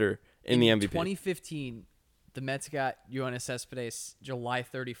factor in the MVP. 2015, the Mets got Yoenis Cespedes July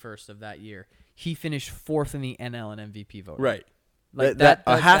 31st of that year. He finished 4th in the NL in MVP voting. Right. Like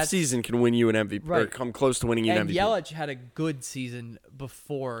a half season can win you an MVP or Right. come close to winning you an And MVP. Yelich had a good season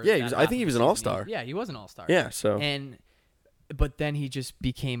before. Yeah, that I think he was an half all-star. season. Yeah, he was an all-star. Yeah, so But then he just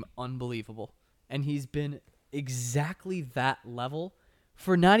became unbelievable, and he's been exactly that level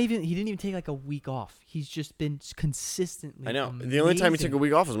for he didn't even take like a week off. He's just been consistently. I know. Amazing. The only time he took a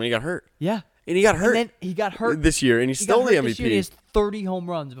week off was when he got hurt. Yeah, And he got hurt. And then he got hurt this year, and he's still the got hurt MVP. this year, and he has 30 home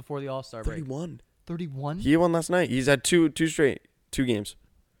runs before the All-Star break. 31. 31? He won last night. He's had two straight 2 games.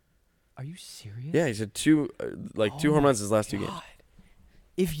 Are you serious? Yeah, he's had two home runs his last 2 games.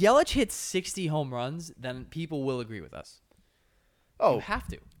 If Yelich hits 60 home runs, then people will agree with us. Oh, You have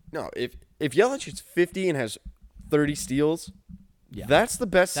to. no. If Yelich hits 50 and has 30 steals, Yeah. that's the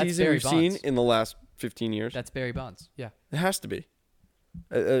best That's season Barry we've seen Bonds. in the last 15 years. That's Barry Bonds. Yeah. It has to be.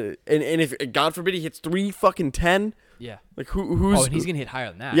 And if God forbid he hits 310, Yeah. like who's and he's gonna hit higher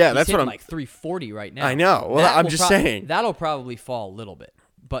than that. Yeah, He's that's what hitting I'm- like 340 right now. I know. Well, That I'm will just saying. that'll probably fall a little bit,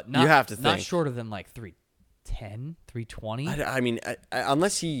 but not. You have to not think. shorter than like 310, 320. I mean,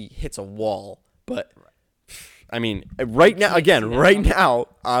 unless he hits a wall, but I mean, right now, again, see that right coming. now,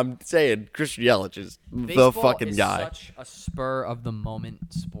 I'm saying Christian Yelich is the Baseball fucking is guy. Such a spur of the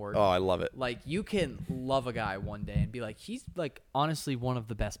moment sport. Oh, I love it. Like you can love a guy one day and be like, he's like honestly one of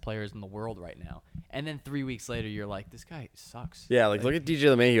the best players in the world right now, and then 3 weeks later you're like, this guy sucks. Yeah, like look at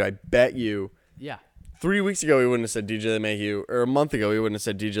DJ LeMahieu. I bet you Yeah. 3 weeks ago he wouldn't have said DJ LeMahieu, or a month ago he wouldn't have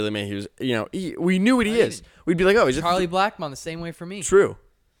said DJ LeMahieu's. We knew what he is. We'd be like, oh, he's Charlie Blackmon the same way for me. True.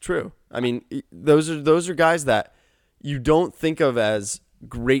 I mean, those are guys that you don't think of as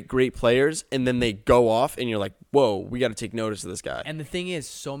great players, and then they go off, and you're like, whoa, we got to take notice of this guy. And the thing is,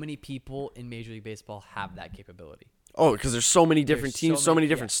 so many people in Major League Baseball have that capability. Oh, because there's so many different There's teams, so many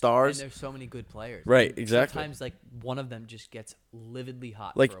different stars. And there's so many good players. Right, And exactly. Sometimes like one of them just gets lividly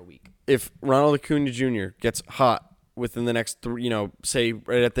hot Like, for a week. If Ronald Acuna Jr. gets hot within the next say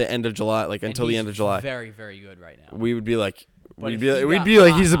right at the end of July, like And until the he's end of July, very, very good right now. we would be like, But we'd if be he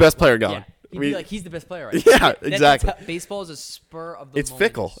like, got he's the hot, best player yeah, going. he'd We- be like, he's the best player right Yeah, now. exactly. Baseball is a spur of the It's moment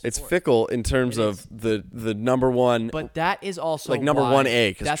fickle. It's sport. fickle in terms It of the number one. But that is also Like number why,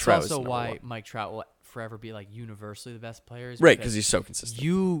 1A, 'cause that's Trout is also number why one. Mike Trout will forever be like universally the best player. Right, because he's so consistent.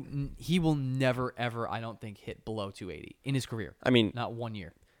 he will never ever, I don't think, hit below 280 in his career. I mean, Not 1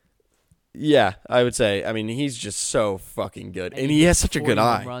 year. yeah, I would say. I mean, he's just so fucking good, and he hits has such a 40 good home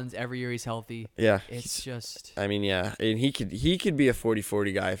eye. Runs every year he's healthy. Yeah, It's just I mean, yeah, and he could be a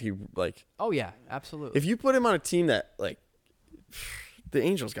 40-40 guy if he like. oh yeah, absolutely. If you put him on a team that like, the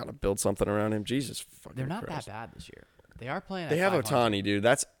Angels got to build something around him. Jesus fucking They're not Christ. that bad this year. They are playing. They at have 500. Ohtani, dude.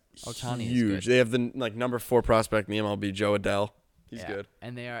 That's Ohtani is huge. good. They have the number 4 prospect in the MLB, Joe Adele. He's Yeah, good.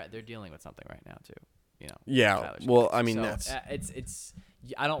 and they're dealing with something right now too. You know. Yeah, Tyler well, Skaggs. I mean, So, that's- it's.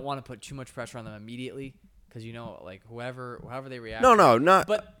 I don't want to put too much pressure on them immediately because like however they react. No, not.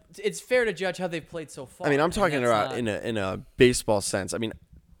 But it's fair to judge how they've played so far. I mean, I'm and talking that's about not- in a baseball sense. I mean,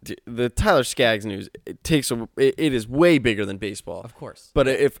 the Tyler Skaggs news it is way bigger than baseball. Of course. But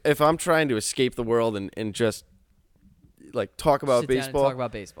if I'm trying to escape the world and just like talk about Sit down and baseball. talk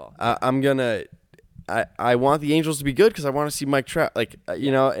about baseball. I'm gonna. I want the Angels to be good because I want to see Mike Trout. Like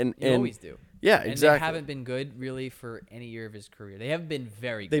you know, and You always do. yeah, And exactly. they haven't been good really for any year of his career. They haven't been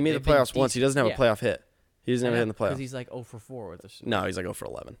very good. They made the They've been playoffs once. He doesn't have decent. a playoff hit. He doesn't have a hit in the Because playoffs. he's like 0 for 4 with us. No, he's like 0 for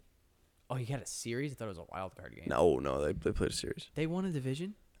 11. Oh, he had a series? I thought it was a wild card game. No, they played a series. They won a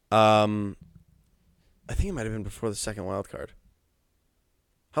division? I think it might have been before the second wild card.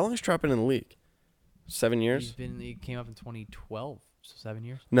 How long has Trout been in the league? 7 years? He came up in 2012, so 7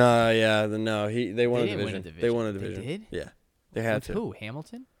 years. No, yeah, no. They won They a didn't win division. a They division. won a They division. did? Yeah, they had With to. who?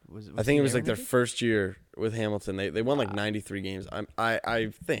 Hamilton? I think it was like their there first year with Hamilton. They won like 93 games. I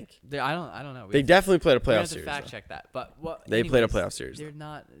think I don't know. they definitely played a we playoff have to series. fact though. check that. But what? They played a anyways, playoff series,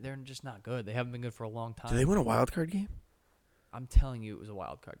 They're just not good. They haven't been good for a long time. Did they win a wild card game? I'm telling you, it was a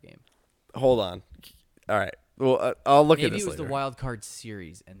wild card game. Hold on. All right. Well, I'll look at Maybe this it was later. the wild card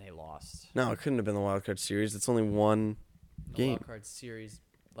series and they lost. No, it couldn't have been the wild card series. It's only one The game. wild card series,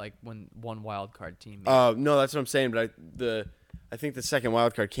 like when one wild card team. made No, that's what I'm saying. But I think the second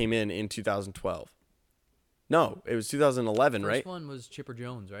wild card came in 2012. No, it was 2011, First right? one was Chipper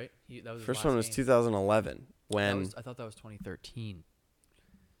Jones, right? That was his First last one was game. 2011 when I thought that was 2013.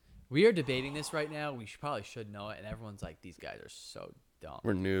 We are debating this right now. We probably should know it, and everyone's like, "These guys are so dumb."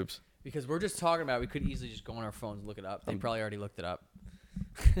 we're noobs. Because we're just talking about it. We could easily just go on our phones and look it up. They probably already looked it up.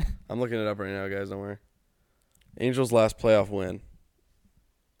 I'm looking it up right now, guys. Don't worry. Angels' last playoff win.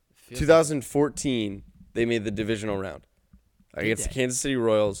 Feels 2014, they made the divisional round Did against the they? Kansas City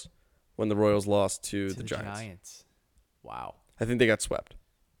Royals when the Royals lost to like the Giants. Wow. I think they got swept,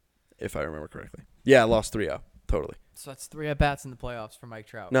 if I remember correctly. Yeah, lost 3-0. Totally. So that's 3 at bats in the playoffs for Mike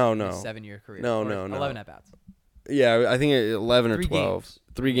Trout. No, in his no. 7-year career. No, Or no, no. 11 at bats. Yeah, I think 11 or 3 12. games.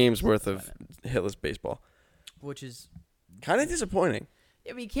 3 games worth That's of what hitless baseball. Which is, Kind of disappointing.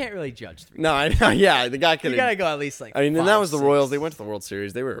 I mean, you can't really judge 3. No, I know. Yeah, the guy could You gotta have. go at least like. I mean, and 5, that was the 6. Royals. They went to the World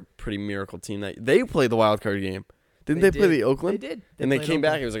Series. They were a pretty miracle team. They played the wild card game. Didn't they play did. the Oakland? They did. And they played came back.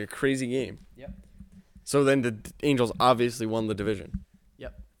 Oakland. It was like a crazy game. Yep. So then the Angels obviously won the division.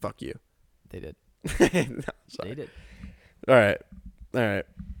 Yep. Fuck you. They did. No, They sorry. did. All right.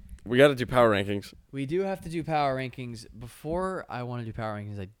 We got to do power rankings. We do have to do power rankings. Before I want to do power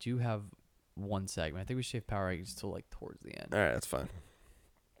rankings, I do have one segment. I think we should have power rankings till like towards the end. All right, that's fine.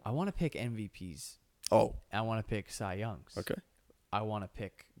 I want to pick MVPs. Oh, I want to pick Cy Youngs. okay. I want to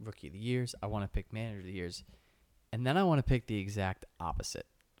pick Rookie of the Years. I want to pick Manager of the Years. And then I want to pick the exact opposite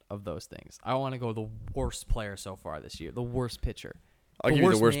of those things. I want to go the worst player so far this year, the worst pitcher. I'll give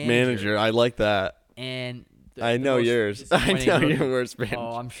you the worst manager. I like that. And I know most yours. I disappointing know rookie. your worst manager.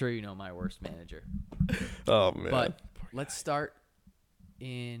 Oh, I'm sure you know my worst manager. Oh, man. But let's start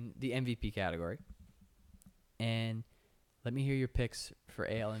in the MVP category. And let me hear your picks for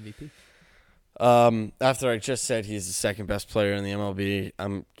AL MVP. After I just said he's the second best player in the MLB,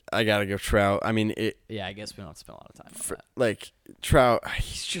 I gotta go Trout. I mean, Yeah, I guess we don't have to spend a lot of time on that. like Trout,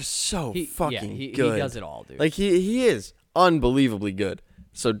 he's just so fucking he good. does it all, dude. Like he is unbelievably good.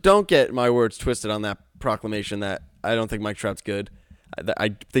 So don't get my words twisted on that proclamation that I don't think Mike Trout's good.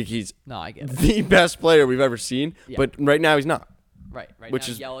 I think he's no, I get it. the best player we've ever seen. Yeah. But right now he's not. Right Which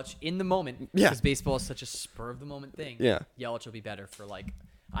now, is- Yelich in the moment, Yeah. because baseball is such a spur of the moment thing. Yeah. Yelich will be better for like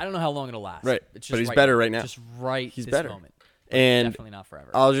I don't know how long it'll last. Right. It's But just he's better right now. Just right. He's this better. moment. And Definitely not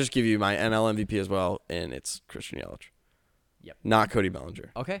forever. I'll just give you my NL MVP as well, and it's Christian Yelich. Yep. Not Cody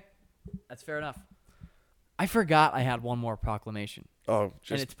Bellinger. Okay, that's fair enough. I forgot I had one more proclamation. Oh,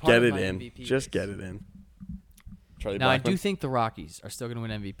 just it's part get of it my in. MVP Just race. get it in. Charlie Now I Blackmon? do think the Rockies are still going to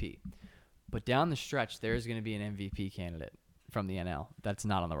win MVP, but down the stretch there is going to be an MVP candidate from the NL that's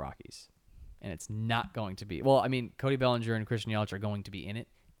not on the Rockies, and it's not going to be. Well, I mean, Cody Bellinger and Christian Yelich are going to be in it.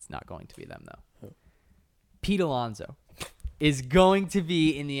 It's not going to be them though. Pete Alonso is going to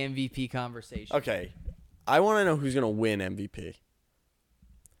be in the MVP conversation. Okay. I want to know who's going to win MVP.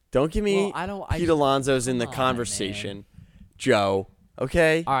 Don't give me Well, I don't- Pete Alonso's in the come on, conversation, Joe.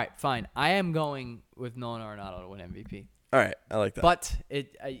 Okay? All right, fine. I am going with Nolan Arenado to win MVP. All right. I like that. But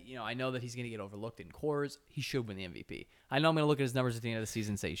I know that he's going to get overlooked in cores. He should win the MVP. I know I'm going to look at his numbers at the end of the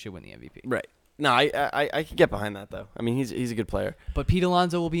season and say he should win the MVP. Right. No, I can get behind that, though. I mean, he's a good player. But Pete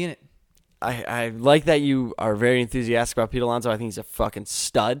Alonso will be in it. I like that you are very enthusiastic about Pete Alonso. I think he's a fucking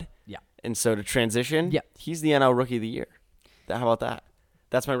stud. Yeah. And so to transition, Yeah. he's the NL Rookie of the Year. How about that?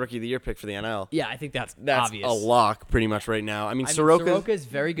 That's my Rookie of the Year pick for the NL. Yeah, I think that's obvious. a lock pretty much right now. I mean, I mean, Soroka, Soroka is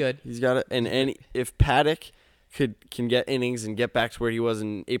very good. he's got it. And if Paddock can get innings and get back to where he was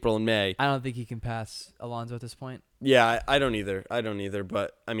in April and May, I don't think he can pass Alonso at this point. yeah, I don't either.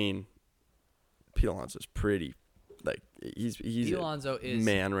 But I mean, Pete Alonso's pretty Like he's Pete a Alonso is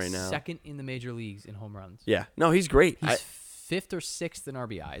man right now. second in the major leagues in home runs. Yeah, no, he's great. He's fifth or sixth in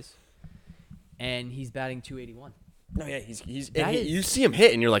RBIs, and he's batting .281. No, yeah, he's That is- you see him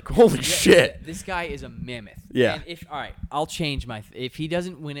hit, and you're like, holy shit. This guy is a mammoth. Yeah. And all right, I'll change my. If he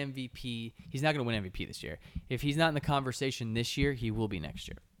doesn't win MVP, he's not going to win MVP this year. If he's not in the conversation this year, he will be next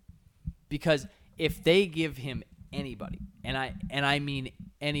year. Because if they give him anybody, and I mean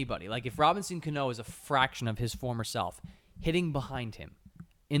anybody, like if Robinson Cano is a fraction of his former self, hitting behind him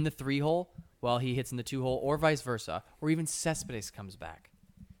in the 3-hole while he hits in the 2-hole, or vice versa, or even Cespedes comes back,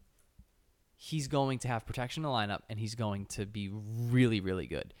 he's going to have protection in the lineup, and he's going to be really, really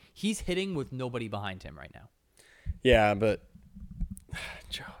good. He's hitting with nobody behind him right now. Yeah, but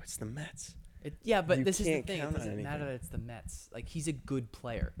Joe, it's the Mets. But You this is the can't thing. It count on doesn't anything. matter that it's the Mets. Like, he's a good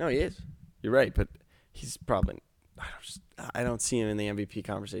player. No, he is. You're right, but he's probably. I don't see him in the MVP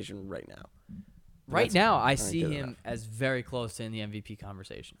conversation right now. Right That's now, I not see good him enough. as very close to in the MVP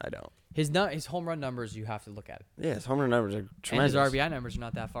conversation. I don't. His home run numbers, you have to look at. Yeah, his home run numbers are tremendous. And his RBI numbers are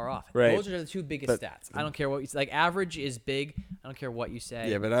not that far off. Right. Those are the two biggest But- stats. I don't care what you say. Like, average is big. I don't care what you say.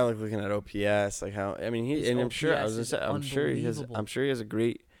 Yeah, but I like looking at OPS, like how. I mean, His I'm sure. I was OPS gonna say, is I'm sure he has. unbelievable. I'm sure he has a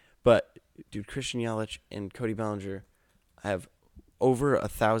great. But dude, Christian Yelich and Cody Bellinger have over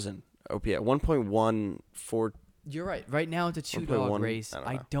 1,000 OPS. 1.14. You're right. Right now, it's a 1.1, two-dog race. I don't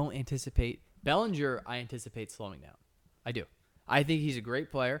I know. don't anticipate Bellinger. I anticipate slowing down. I do. I think he's a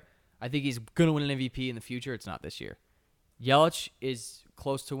great player. I think he's going to win an MVP in the future. It's not this year. Yelich is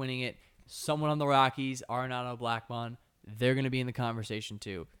close to winning it. Someone on the Rockies, Arenado, Blackmon, they're going to be in the conversation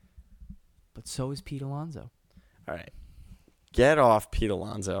too. But so is Pete Alonso. All right, get off Pete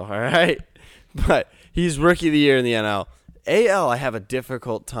Alonso. All right, but he's rookie of the year in the NL. AL, I have a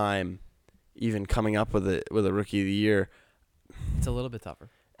difficult time even coming up with a rookie of the year. It's a little bit tougher.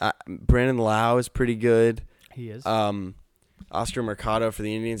 Brandon Lau is pretty good. He is. Oscar Mercado for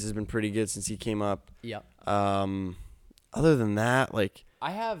the Indians has been pretty good since he came up. Yep. Other than that, like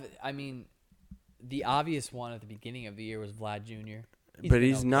I mean, the obvious one at the beginning of the year was Vlad Jr. But been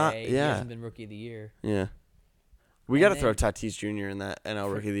he's not- He yeah. hasn't been rookie of the year. yeah, we And got to throw then- Tatis Jr. in that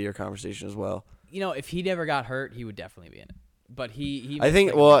NL rookie of the year conversation as well. If he never got hurt, he would definitely be in it. But he I missed,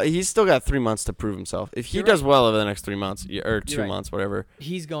 think. like, Well, he's still got 3 months to prove himself. If he You're does right. well over the next 3 months or 2 right. months, whatever.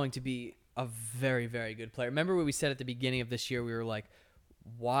 he's going to be a very, very good player. Remember what we said at the beginning of this year? We were like,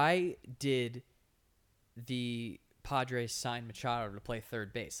 why did the Padres sign Machado to play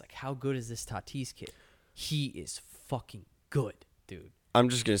third base? Like, how good is this Tatis kid? He is fucking good, dude. I'm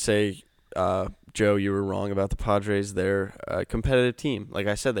just gonna say, Joe, you were wrong about the Padres. They're a competitive team, like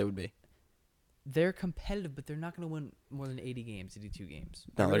I said they would be. They're competitive, but they're not going to win more than 80 games, 82 games.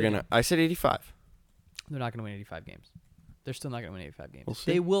 No, They they're really gonna. I said 85. They're not going to win 85 games. They're still not going to win 85 games. We'll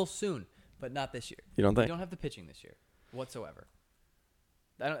see. They will soon, but not this year. You don't They think? don't have the pitching this year whatsoever.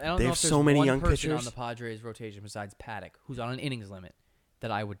 I don't They know have if there's so many one young person on pitchers. the Padres rotation besides Paddock, who's on an innings limit, that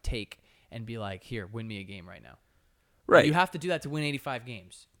I would take and be like, here, win me a game right now. Right. You have to do that to win 85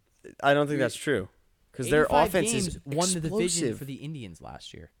 games. I don't think that's true because their 85 offense games is won the division explosive. for the Indians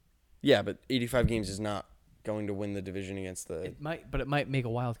last year. Yeah, but 85 games is not going to win the division against the. It might make a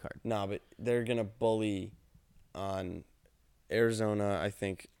wild card. No, but they're gonna bully on Arizona, I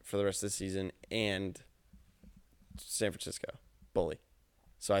think, for the rest of the season, and San Francisco. Bully.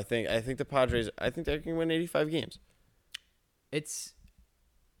 So I think the Padres. I think they can win 85 games.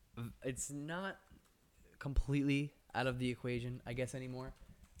 It's not completely out of the equation, I guess, anymore.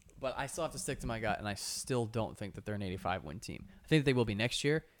 But I still have to stick to my gut, and I still don't think that they're an 85-win team. I think that they will be next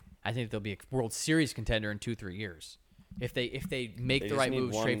year. I think they'll be a World Series contender in 2-3 years. If they make They the just right need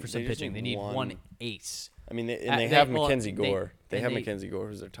moves, one- trade for some they just pitching. They need need one- one ace. I mean, they they- have well, Mackenzie they- Gore. They and have they- Mackenzie Gore,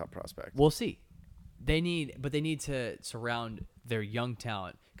 who's their top prospect. We'll see. They need to surround their young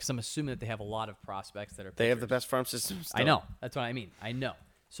talent because I'm assuming that they have a lot of prospects that are. They have the pitchers. best farm system. I know. That's what I mean. I know.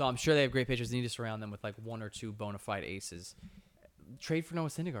 So I'm sure they have great pitchers. They need to surround them with like one or two bona fide aces. Trade for Noah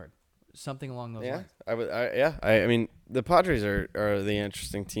Syndergaard. Something along those Yeah, lines. I would. I mean, the Padres are the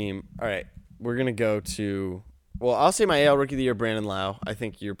interesting team. All right, we're gonna go to. Well, I'll say my AL Rookie of the Year, Brandon Lau. I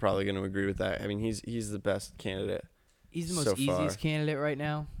think you're probably gonna agree with that. I mean, he's the best candidate. He's the most so far. easiest candidate right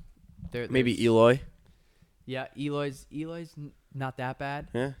now. Maybe there's- Eloy. Yeah, Eloy's not that bad.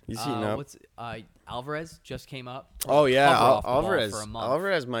 Yeah, he's heating up. Alvarez just came up. Oh yeah, Hover off the ball Alvarez. for a month.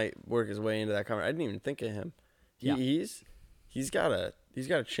 Alvarez might work his way into that conversation. I didn't even think of him. Yeah. He's got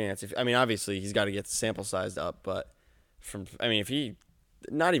a chance. Obviously he's got to get the sample size up, but if he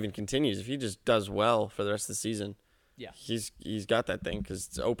not even continues, if he just does well for the rest of the season, Yeah. he's got that thing because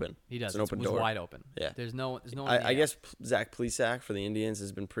it's open. He does. It's an open was door. wide open. Yeah. There's no one. I guess Zach Plesac for the Indians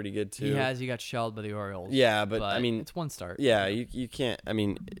has been pretty good too. He got shelled by the Orioles. Yeah, but I mean, it's one start. Yeah, you can't. I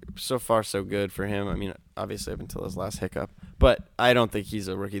mean, so far so good for him. I mean, obviously up until his last hiccup, but I don't think he's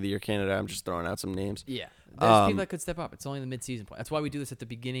a Rookie of the Year candidate. I'm just throwing out some names. Yeah. There's people that could step up. It's only the mid-season point. That's why we do this at the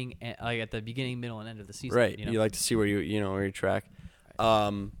beginning, middle, and end of the season. Right. You know? You like to see where where you track.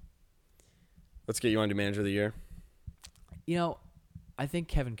 Right. Let's get you on to Manager of the Year I think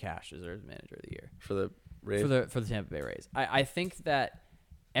Kevin Cash deserves Manager of the Year for the Rays. for the Tampa Bay Rays. I think that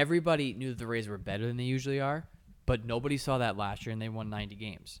everybody knew that the Rays were better than they usually are, but nobody saw that last year, and they won 90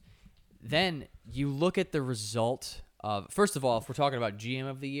 games. Then you look at the result of, first of all, if we're talking about GM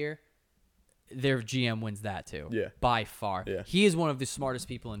of the Year, their GM wins that too. Yeah. By far. Yeah. He is one of the smartest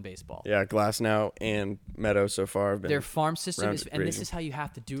people in baseball. Yeah, Glasnow and Meadows so far have been. Their farm system round is, to and this crazy is how you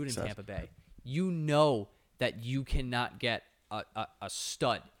have to do it in success. Tampa Bay. You know that you cannot get a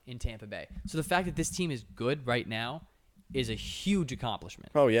stud in Tampa Bay. So the fact that this team is good right now is a huge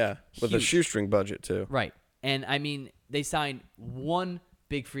accomplishment. Oh yeah, with a Huge. shoestring budget too. Right. And I mean, they signed one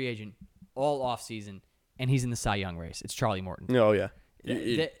big free agent all offseason, and he's in the Cy Young race. It's Charlie Morton. Oh yeah.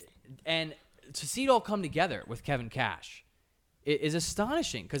 And to see it all come together with Kevin Cash is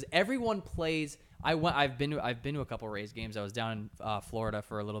astonishing because everyone plays. I've been to a couple Rays games. I was down in Florida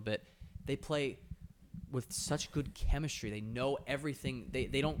for a little bit. They play with such good chemistry. They know everything.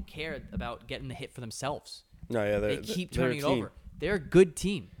 They don't care about getting the hit for themselves. No, yeah, They keep they're a turning it team. over. They're a good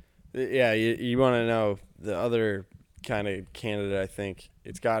team. Yeah, you want to know the other kind of candidate? I think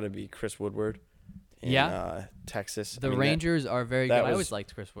it's got to be Chris Woodward. In, Texas. The Rangers are very good. I always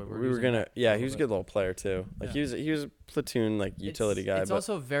liked Chris Woodward. We were gonna, yeah, he was a good little player too. Like Yeah. he was a platoon utility guy. It's but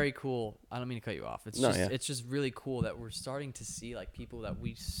also very cool. I don't mean to cut you off. It's just really cool that we're starting to see like people that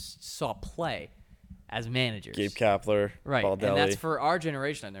we saw play as managers. Gabe Kapler, Right, Baldelli. and that's for our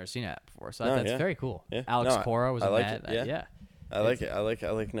generation. I've never seen that before, so No, that's yeah. very cool. Yeah. Alex No, Cora was I in like that. it, Yeah. I like it. I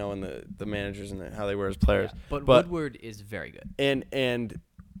like knowing the managers and how they were as players. Yeah. But Woodward is very good. And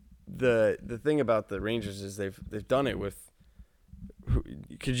the thing about the Rangers is they've done it with.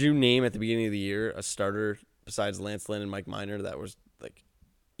 Could you name at the beginning of the year a starter besides Lance Lynn and Mike Minor that was like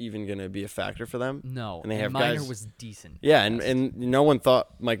even going to be a factor for them? No, And they have Minor guys- was decent. Yeah, at best. and no one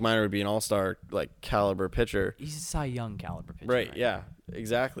thought Mike Minor would be an all-star like caliber pitcher. he's a Cy Young caliber pitcher. Right, yeah,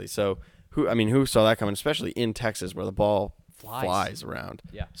 exactly. So who saw that coming, especially in Texas where the ball flies around.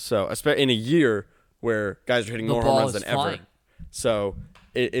 Yeah. So in a year where guys are hitting The more ball home runs is than flying. ever. So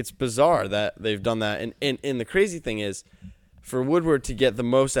it's bizarre that they've done that. And the crazy thing is, for Woodward to get the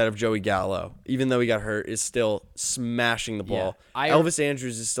most out of Joey Gallo, even though he got hurt, is still smashing the ball. Yeah. Elvis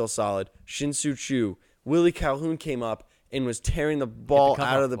Andrews is still solid. Shin-Soo Choo. Willie Calhoun came up and was tearing the ball cover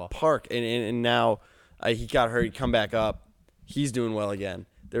out off of the the ball. park. And now he got hurt. He come back up. He's doing well again.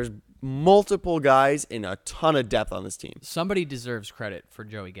 There's multiple guys and a ton of depth on this team. Somebody deserves credit for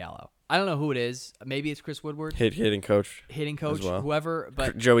Joey Gallo. I don't know who it is. Maybe it's Chris Woodward, Hitting coach. hitting coach, as well. whoever.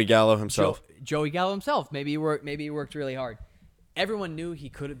 But Joey Gallo himself. Joey Gallo himself. Maybe he worked really hard. Everyone knew he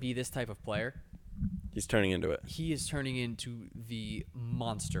could be this type of player. He's turning into it. He is turning into the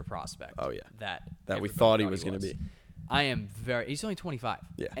monster prospect. Oh, yeah. that We everybody thought he was going to be. I am very. He's only 25.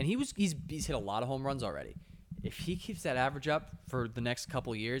 Yeah. and he's hit a lot of home runs already. If he keeps that average up for the next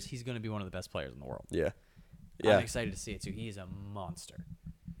couple of years, he's going to be one of the best players in the world. Yeah. I'm Yeah. excited to see it too. He is a monster.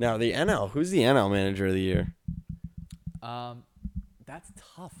 Now the NL. Who's the NL manager of the year? That's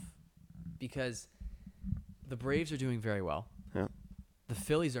tough because the Braves are doing very well. Yeah. The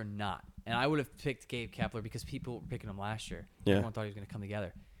Phillies are not. And I would have picked Gabe Kapler because people were picking him last year. Yeah. Everyone thought he was going to come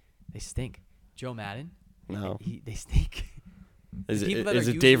together. They stink. Joe Madden. No. They stink. Is people it that are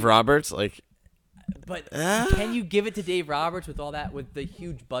Dave usually- Roberts? Like But Ah. can you give it to Dave Roberts with all that, with the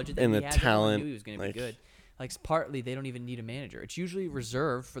huge budget that And he the had? Everyone talent, knew he was going to like- be good. Like partly, they don't even need a manager. It's usually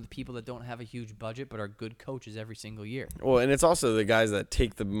reserved for the people that don't have a huge budget but are good coaches every single year. well, and it's also the guys that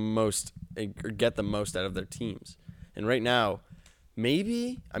take the most or get the most out of their teams. And right now,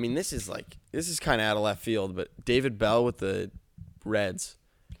 maybe this is kind of out of left field, but David Bell with the Reds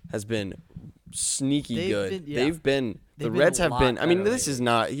has been sneaky They've good. been- yeah. They've been They've the been Reds a have lot been. better This lately. is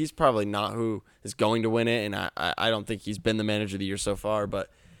not. He's probably not who is going to win it, and I don't think he's been the manager of the year so far.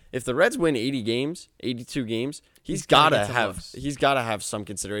 But if the Reds win 80 games, 82 games, he's gonna gotta get some have looks. he's gotta have some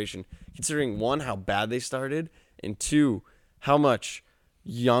consideration, considering one, how bad they started, and two, how much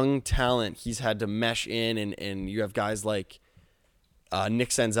young talent he's had to mesh in, and you have guys like Nick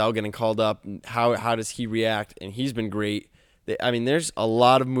Senzel getting called up. How does he react? And he's been great. There's a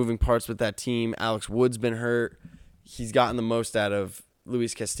lot of moving parts with that team. Alex Wood's been hurt. He's gotten the most out of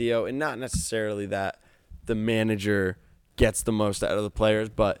Luis Castillo, and not necessarily that the manager gets the most out of the players.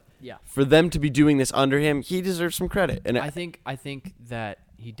 But Yeah. for them to be doing this under him, he deserves some credit. And I think that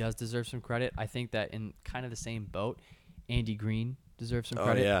he does deserve some credit. I think that in kind of the same boat, Andy Green deserves some oh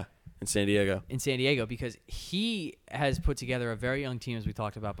credit. yeah, in San Diego. In San Diego, because he has put together a very young team, as we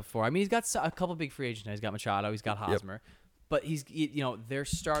talked about before. I mean, he's got a couple big free agents now. He's got Machado, he's got Hosmer, but they're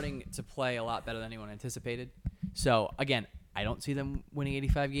starting to play a lot better than anyone anticipated. So again, I don't see them winning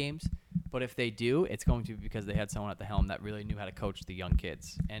 85 games, but if they do, it's going to be because they had someone at the helm that really knew how to coach the young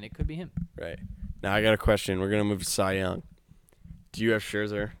kids, and it could be him. Right. Now I got a question. We're gonna move to Cy Young. Do you have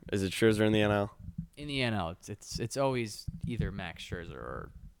Scherzer? Is it Scherzer in the NL? In the NL, it's always either Max Scherzer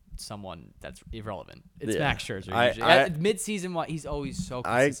or someone that's irrelevant. It's Yeah. Max Scherzer. I- Usually. Mid-season, he's always so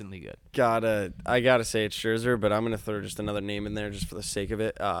consistently good. I gotta say it's Scherzer, but I'm gonna throw just another name in there just for the sake of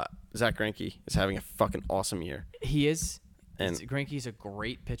it. Zach Greinke is having a fucking awesome year. He is. And- Greinke's a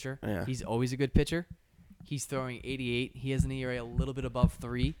great pitcher. Yeah. He's always a good pitcher. He's throwing 88. He has an ERA a little bit above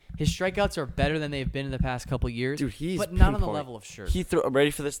 3. His strikeouts are better than they've been in the past couple years. Dude, he's but not on the pinpoint. level of Scherzer. Ready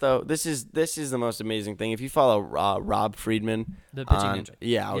for this though? This is the most amazing thing. If you follow Rob Friedman, The pitching on, ninja.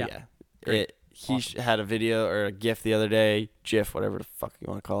 yeah, Yeah. Great. He had a video or a GIF the other day, GIF, whatever the fuck you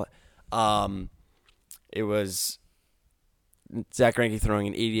want to call it. It was Zach Greinke throwing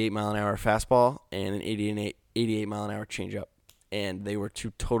an 88 mile an hour fastball and an 88 mile an hour changeup, and they were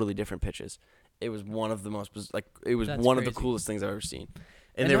two totally different pitches. It was one of the most That's one of the crazy. coolest things I've ever seen.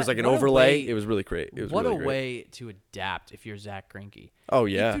 And And there was that- like an what a overlay. way- It was really great. It was what really a great. way to adapt if you're Zach Greinke. Oh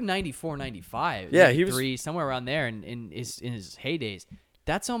yeah. He threw 94, 95. Yeah, he was- 93, somewhere around there in his heydays.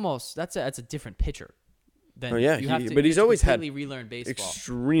 That's a different pitcher. Than Oh, yeah, you have to, but he's you have to always had completely relearn baseball.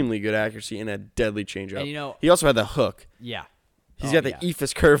 Extremely good accuracy and a deadly changeup. And, you know- he also had the hook. Yeah, He's Oh, got the yeah.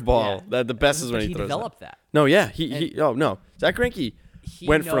 eephus curveball. Yeah. That the best is But when he he throws developed that. that. No, yeah, he. Oh no, Zach Greinke He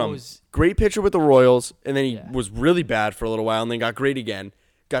went knows- from great pitcher with the Royals, and then he Yeah. was really bad for a little while, and then got great again.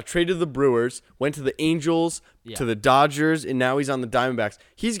 Got traded to the Brewers, went to the Angels, Yeah. to the Dodgers, and now he's on the Diamondbacks.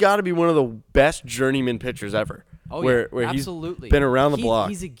 He's got to be one of the best journeyman pitchers ever. Oh where yeah, he's absolutely. been around the block.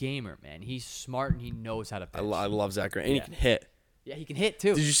 He's a gamer, man. He's smart and he knows how to pitch. I love Zach Greinke, and he Yeah. can hit. Yeah, he can hit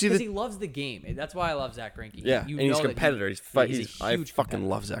too. Did you see Because the- he loves the game. That's why I love Zach Greinke. Yeah, You and he's know a that competitor. He's I a huge fucking competitor.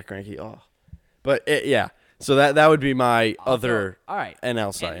 love Zach Greinke. Oh, but yeah. So that would be my other All right.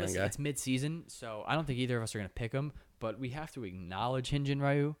 NL Cy And Young listen, guy. it's mid-season, so I don't think either of us are going to pick him. But we have to acknowledge Hyun-Jin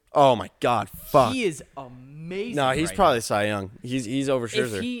Ryu. Oh my God, fuck. He is amazing. No, he's right probably Cy Young. He's over If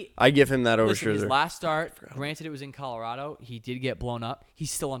Scherzer. he- I give him that now. over Listen, his Scherzer. last start, granted it was in Colorado, he did get blown up.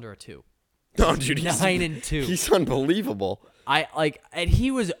 He's still under a 2. No, dude, he's 9-2. He's unbelievable. And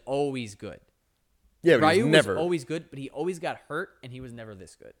he was always good. Yeah, but Ryu he's never. was always good, but he always got hurt, and he was never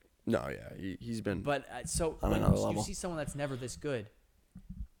this good. No, yeah, he's been. But so On when another you level. see someone that's never this good,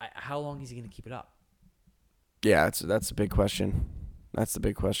 how long is he going to keep it up? Yeah, that's a big question. That's the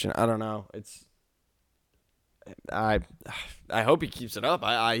big question. I don't know. I hope he keeps it up.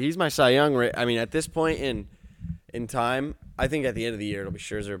 He's my Cy Young. I mean, at this point in time, I think at the end of the year it'll be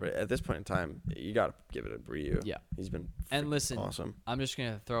Scherzer. But at this point in time, you got to give it a Ryu. Yeah. he's been And listen, awesome. I'm just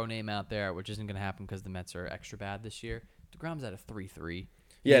going to throw a name out there, which isn't going to happen because the Mets are extra bad this year. DeGrom's at a 3.3.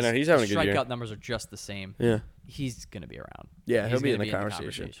 Yeah, no, he's having a good year. Strikeout numbers are just the same. Yeah, He's going to be around. yeah, he'll He's be in gonna the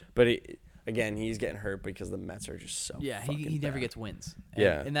conversation. But again, he's getting hurt because the Mets are just so. Yeah, he fucking never bad. gets wins. And,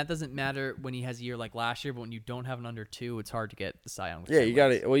 Yeah. and that doesn't matter when he has a year like last year, but when you don't have an under 2, it's hard to get the Cy Young. with Yeah, 10 you got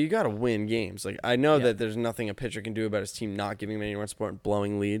wins. to. Well, you got to win games. Like I know Yeah. that there's nothing a pitcher can do about his team not giving him any run support and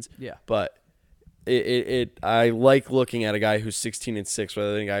blowing leads. Yeah. But I like looking at a guy who's 16-6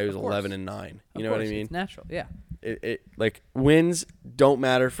 rather than a guy who's Of course. 11-9. You Of know what I course, mean? It's natural, yeah. It like wins don't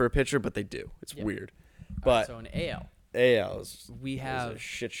matter for a pitcher, but they do. It's Yeah. weird. All right, But so in AL, AL is we have a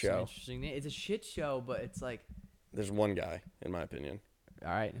shit some show. interesting it's a shit show, but it's like, There's one guy, in my opinion,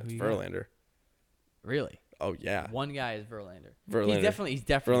 all right, who you got? Verlander. Really? Oh yeah, One guy is Verlander. Verlander. He's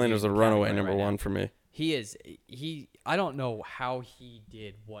definitely Verlander's a the runaway category number right now. one for me. He is. I don't know how he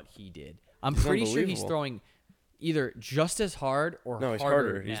did what he did. I'm He's pretty sure he's unbelievable. throwing either just as hard or No, he's harder.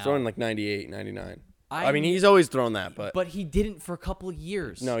 harder. He's now. throwing like 98, 99. I I- mean, he's always thrown that, but he didn't for a couple of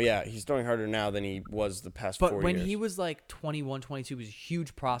years. no, yeah, he's throwing harder now than he was the past 4 But years. when he was like 21, 22, he was a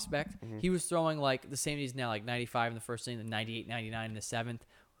huge prospect. Mm-hmm. He was throwing like the same he's now, like 95 in the first inning, the 98, 99 in the seventh.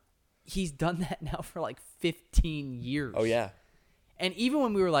 He's done that now for like 15 years. Oh yeah, And even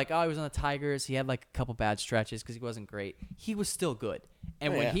when we were like, oh, he was on the Tigers, he had like a couple bad stretches because he wasn't great. He was still good.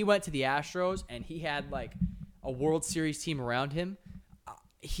 And Oh, when yeah. he went to the Astros and he had like a World Series team around him,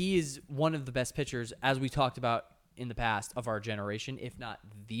 he is one of the best pitchers, as we talked about in the past, of our generation, if not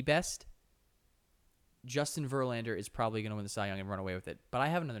the best. Justin Verlander is probably going to win the Cy Young and run away with it. But I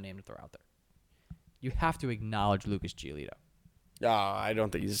have another name to throw out there. you have to acknowledge Lucas Giolito. Oh, I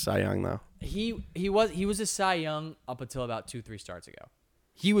don't think he's a Cy Young though. He was a Cy Young up until about 2-3 starts ago.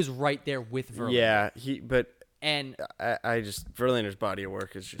 He was right there with Verlander. Yeah, but and I just Verlander's body of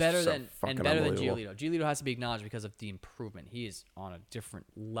work is just better so than fucking than unbelievable. Giolito. Giolito has to be acknowledged because of the improvement. He is on a different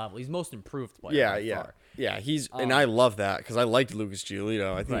level. He's most improved player. by far. Yeah. He's and I love that because I liked Lucas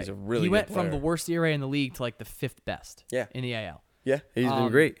Giolito. I think he's a really. He good went player. from the worst ERA in the league to like the 5th best. Yeah. In the AL. Yeah, he's been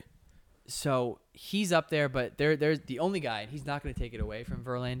great. So he's up there, but there's the only guy, and he's not going to take it away from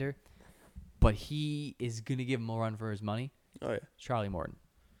Verlander, but he is going to give him a run for his money. Oh yeah. Charlie Morton.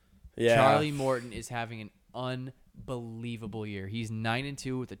 Yeah. Charlie Morton is having an unbelievable year. He's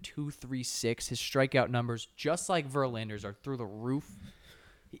 9-2 with a 2.36. His strikeout numbers, just like Verlander's, are through the roof.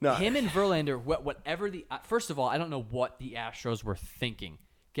 No. Him and Verlander, whatever the first of all, I don't know what the Astros were thinking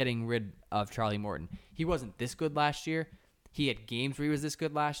getting rid of Charlie Morton. He wasn't this good last year. He had games where he was this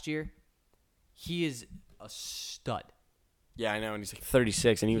good last year. He is a stud. Yeah, I know, and he's like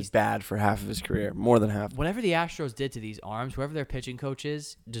 36, and he was bad for half of his career, more than half. Whatever the Astros did to these arms, whoever their pitching coach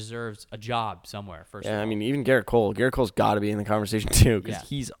is, deserves a job somewhere. First of all. I mean, even Garrett Cole. Garrett Cole's got to be in the conversation too because Yeah.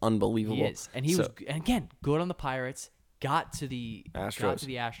 he's unbelievable. He is, and he was, and again, good on the Pirates. Got to the Astros,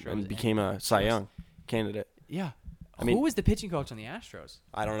 and became a Cy Young candidate. Yeah. I mean- who was the pitching coach on the Astros?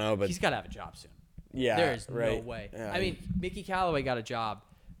 I don't know, but He's got to have a job soon. yeah, There is right. no way. Yeah, I mean, Mickey Callaway got a job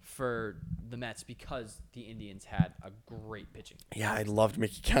for the Mets because the Indians had a great pitching. yeah, I loved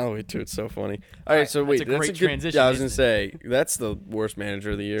Mickey Callaway too. It's so funny. All right, so wait, a great good transition, Yeah, I was gonna isn't say that's the worst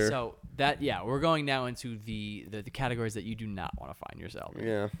manager of the year. So we're going now into the categories that you do not want to find yourself in.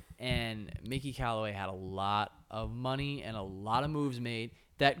 Yeah, And Mickey Callaway had a lot of money and a lot of moves made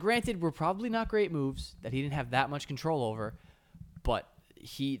that, granted, were probably not great moves that he didn't have that much control over, but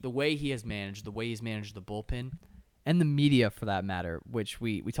the way he has managed, the way he's managed the bullpen, and the media for that matter, which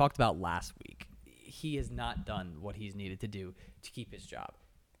we talked about last week, he has not done what he's needed to do to keep his job.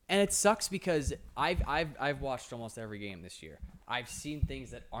 And it sucks because I've watched almost every game this year. I've seen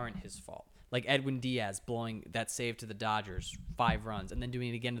things that aren't his fault. Like Edwin Diaz blowing that save to the Dodgers, 5 runs, and then doing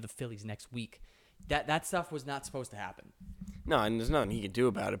it again to the Phillies next week. That stuff was not supposed to happen. no, and there's nothing he can do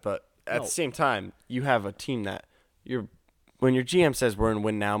about it. But at No. the same time, you have a team that when your GM says we're in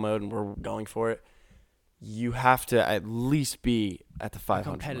win now mode and we're going for it, you have to at least be at the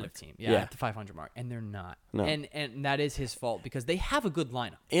 500 Competitive mark. team, yeah, at the 500 mark, and they're not. No. And that is his fault because they have a good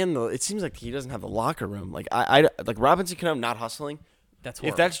lineup. And it seems like he doesn't have the locker room. Like I like Robinson Cano not hustling. That's If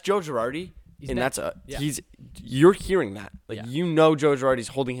horrible. that's Joe Girardi, He's bad. Yeah. you're hearing that. Like Yeah. you know Joe Girardi's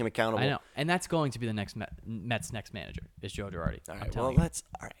holding him accountable. I know, and that's going to be the next Mets next manager is Joe Girardi. All I'm right, telling well, you.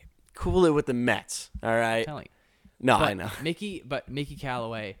 all right. Cool it with the Mets. All right. I'm telling you. No, But I know. Mickey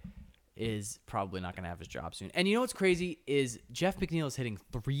Callaway is probably not going to have his job soon. And you know what's crazy is Jeff McNeil is hitting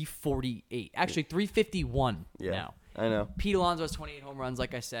 348, actually 351 Yeah, now. I know. Pete Alonso has 28 home runs,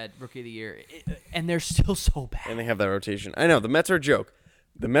 like I said, rookie of the year, and they're still so bad. And they have that rotation. I know the Mets are a joke.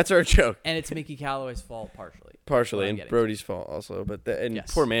 The Mets are a joke. And it's Mickey Callaway's fault partially. Partially, What I'm and getting. Brody's fault also, but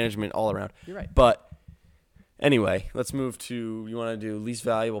Yes. poor management all around. You're right. But anyway, let's move to you want to do least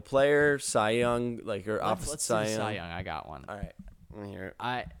valuable player, Cy Young, like your opposite Let's do Cy the Young. Cy Young. I got one. All right, let me hear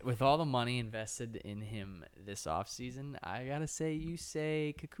it. With all the money invested in him this offseason, I gotta say,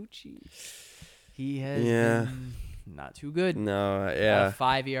 Yusei Kikuchi. He has Yeah. been not too good. No, At yeah, a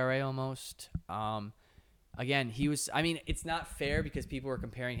 5 ERA almost. Again, he was. I mean, it's not fair because people were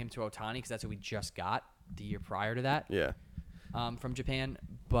comparing him to Ohtani because that's what we just got the year prior to that yeah. from Japan.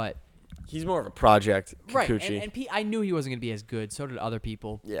 But He's more of a project, right, Kikuchi. and I knew he wasn't going to be as good. So did other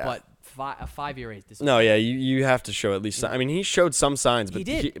people. Yeah. But a 5 ERA is disappointing. No, yeah, you have to show at least. I mean, he showed some signs, but He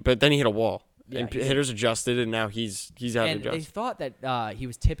did. but then he hit a wall, Yeah, and he did. hitters adjusted, and now he's had to And they adjust. thought that he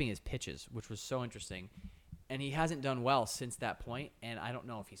was tipping his pitches, which was so interesting. And he hasn't done well since that point. And I don't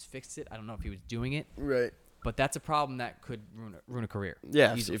know if he's fixed it. I don't know if he was doing it. Right. But that's a problem that could ruin a career.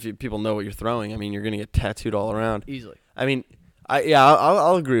 Yeah, Easily. if people know what you're throwing, I mean, you're gonna get tattooed all around. Easily. I mean,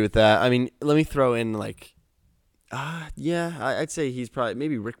 I'll agree with that. I mean, let me throw in like, I'd say he's probably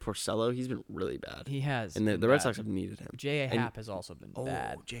maybe Rick Porcello. He's been really bad, He has. and the been Red bad. Sox have needed him. J.A. And- Happ has also been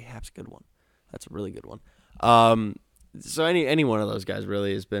bad. Jay Happ's a good one. That's a really good one. So any one of those guys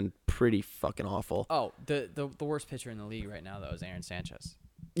really has been pretty fucking awful. Oh, the worst pitcher in the league right now, though, is Aaron Sanchez.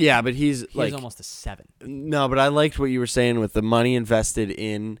 Yeah, but he's He's like almost a 7. no, but I liked what you were saying with the money invested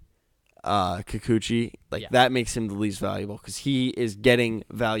in Kikuchi. Like Yeah. that makes him the least valuable because he is getting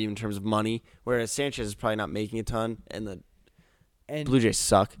value in terms of money, whereas Sanchez is probably not making a ton, and the And Blue Jays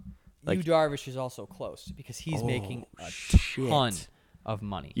suck. Yu Darvish is also close because he's making a shit. ton of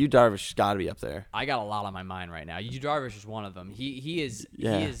money. Yu Darvish got to be up there. I got a lot on my mind right now. Yu Darvish is one of them. He is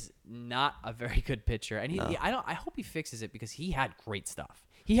not a very good pitcher, and I hope he fixes it because he had great stuff.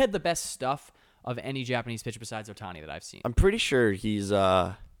 He had the best stuff of any Japanese pitcher besides Ohtani that I've seen. I'm pretty sure he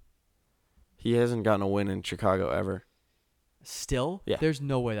hasn't gotten a win in Chicago ever. Still, Yeah. There's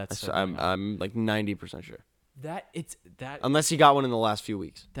no way that's. Still going on. I'm like 90% sure. That Unless he got one in the last few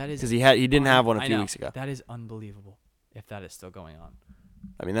weeks. that is Because he didn't have one a I few know. weeks ago. That is unbelievable. If that is still going on,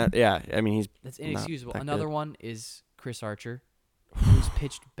 I mean he's that's not inexcusable. that Another good. one is Chris Archer, who's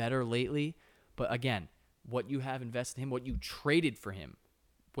pitched better lately. But again, what you have invested in him, what you traded for him,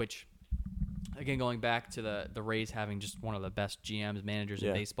 which, again, going back to the Rays having just one of the best GMs, managers in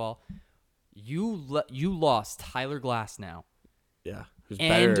Yeah. baseball, you lost Tyler Glasnow Yeah. Who's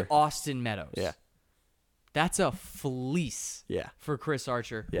and better. Austin Meadows. Yeah. That's a fleece Yeah. for Chris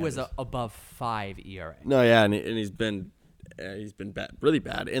Archer, Yeah, who it has is. above 5 ERA. No, yeah, and he's been bad, really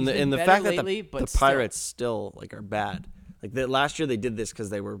bad. And He's been the better fact lately, that but the still. Pirates still like are bad. Like last year they did this because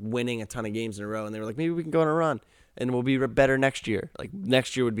they were winning a ton of games in a row, and they were like, maybe we can go on a run, and we'll be better next year. Like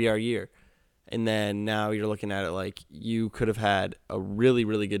next year would be our year. And then now you're looking at it like you could have had a really,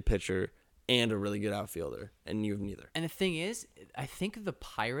 really good pitcher and a really good outfielder, and you have neither. And the thing is, I think the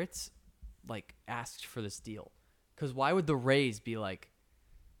Pirates asked for this deal, because why would the Rays be like?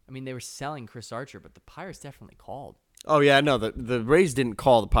 I mean, they were selling Chris Archer, but the Pirates definitely called. Oh yeah, no, the Rays didn't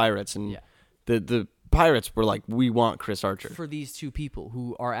call the Pirates, and Yeah. the Pirates were like, we want Chris Archer. For these two people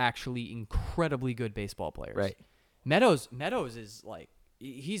who are actually incredibly good baseball players. Right. Meadows is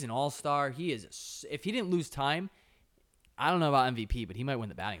he's an all-star. He is. If he didn't lose time, I don't know about MVP, but he might win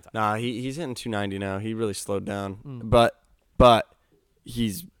the batting title. Nah, he's hitting 290 now. He really slowed down, Mm. but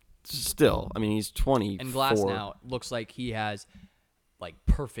he's still. I mean, he's 24. And Glass now looks like he has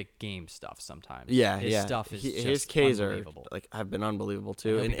perfect game stuff sometimes. Yeah, his yeah. stuff is his just Ks are unbelievable. have been unbelievable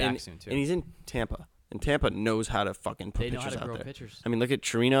too. He'll be And back soon, too. and he's in Tampa, and Tampa knows how to fucking put They know pitchers how to out grow there. pitchers. I mean, look at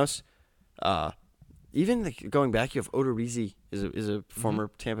Chirinos. Even going back, you have Odorizzi is a former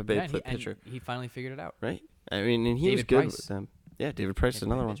Tampa Bay Yeah, and pitcher, he finally figured it out. right? I mean, and he was David good Price. with them. Yeah, David Price is He's a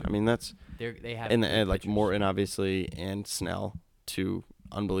another great one. pitcher. I mean, that's They have and good like pitchers. Morton obviously and Snell, two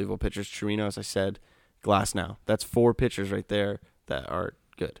unbelievable pitchers. Chirino, as I said, Glass now. That's 4 pitchers right there that are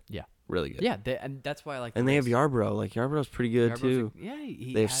good. Yeah. Really good. Yeah, and that's why I like. And they have Yarbrough. Like Yarborough's pretty good Yarborough's too.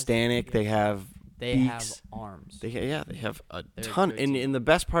 They have Stanek. They have They Beeks. have arms. They have a They're a ton. good And, team. and the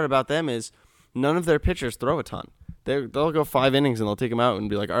best part about them is none of their pitchers throw a ton. They'll go 5 innings and they'll take them out and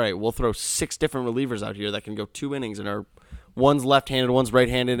be like, all right, we'll throw 6 different relievers out here that can go 2 innings and are one's left-handed, one's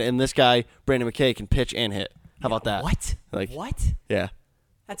right-handed, and this guy Brandon McKay can pitch and hit. How about that? What? Like- what? Yeah,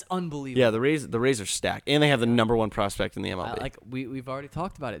 That's unbelievable. yeah. The Rays are stacked, and they have the number 1 prospect in the MLB. We've already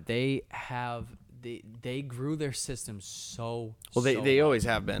talked about it. They grew their system so Well, they well. always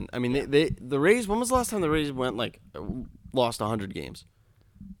have been. I mean, the Rays. When was the last time the Rays went lost 100 games?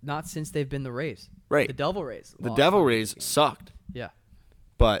 Not since they've been the Rays. Right. The Devil Rays. The lost Devil 100 Rays games. sucked, Yeah.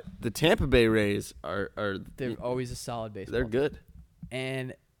 but the Tampa Bay Rays are They're always a solid baseball. they're team. good.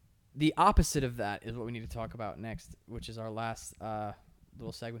 And the opposite of that is what we need to talk about next, which is our last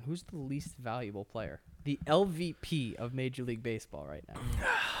little segment. Who's the least valuable player? The LVP of Major League Baseball right now.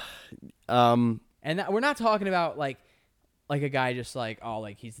 And we're not talking about like a guy just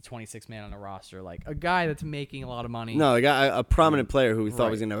he's the 26th man on the roster, like a guy that's making a lot of money. No, a prominent player who we thought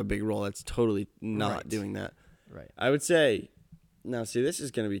was Right. going to have a big role. That's totally not Right. doing that. Right. I would say, now see, this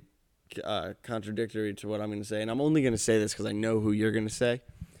is going to be contradictory to what I'm going to say, and I'm only going to say this because I know who you're going to say.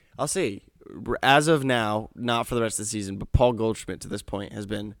 I'll say, as of now, not for the rest of the season, but Paul Goldschmidt to this point has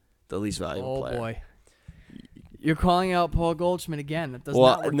been the least valuable Oh player. boy. You're calling out Paul Goldschmidt again. That does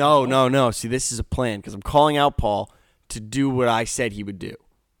not work. No. See, this is a plan because I'm calling out Paul to do what I said he would do,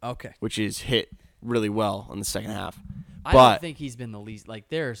 Okay. which is hit really well in the second half. I But don't think he's been the least. Like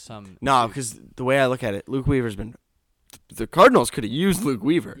there are some. no, because the way I look at it, Luke Weaver's been. The Cardinals could have used Luke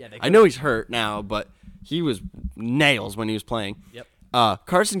Weaver. Yeah, they I know he's hurt now, but he was nails when he was playing. Yep.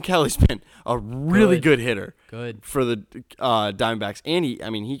 Carson Kelly's been a really Good. good hitter Good. for the Diamondbacks, and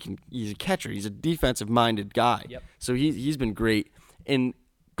he's a catcher. He's a defensive-minded guy. Yep. So he's been great. And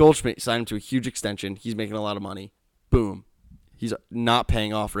Goldschmidt signed him to a huge extension. He's making a lot of money. Boom. He's not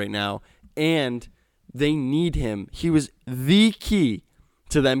paying off right now, and they need him. He was the key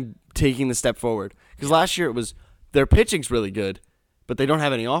to them taking the step forward. Because last year it was their pitching's really good, but they don't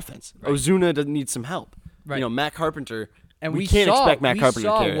have any offense. Right. Ozuna doesn't need some help. Right. You know, Matt Carpenter. And we can't expect Matt Carpenter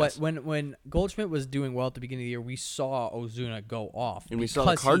to carry us. when Goldschmidt was doing well at the beginning of the year, we saw Ozuna go off. And we saw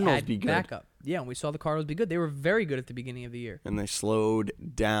the because he Cardinals had be good. Backup. Yeah, and we saw the Cardinals be good. They were very good at the beginning of the year. And they slowed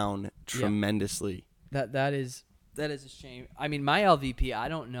down tremendously. That is That is a shame. I mean, my LVP, I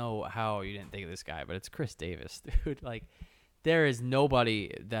don't know how you didn't think of this guy, but it's Chris Davis, dude. Like, there is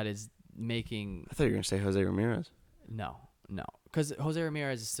nobody that is making. I thought you were gonna say Jose Ramirez. No, because Jose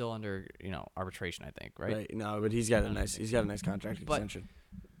Ramirez is still under arbitration, I think, right? Right. No, but he's got a nice contract extension.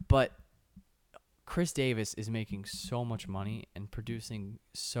 But Chris Davis is making so much money and producing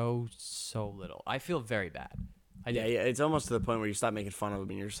so little. I feel very bad. Yeah, it's almost to the point where you stop making fun of him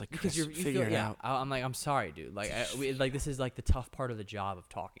and you're just like, because Chris, figure it out. I'm like, I'm sorry, dude. Like, this is like the tough part of the job of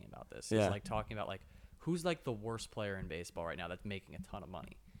talking about this. Yeah. It's like talking about like who's like the worst player in baseball right now that's making a ton of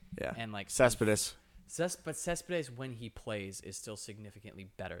money. Yeah. And like Cespedes. But Cespedes, when he plays, is still significantly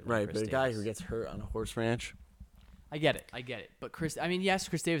better than Right, Chris but the Davis. guy who gets hurt on a horse ranch. I get it. But Chris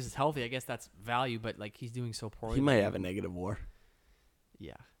Davis is healthy. I guess that's value, but like he's doing so poorly. He might have a negative WAR.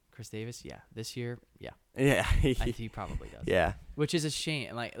 Yeah. Chris Davis, yeah. This year, yeah. Yeah. I think he probably does. Yeah. Which is a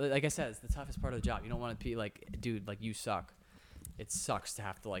shame. Like I said, it's the toughest part of the job. You don't want to be like, dude, like you suck. It sucks to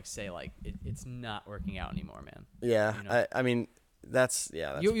have to like say like it's not working out anymore, man. Yeah. You know? I mean, that's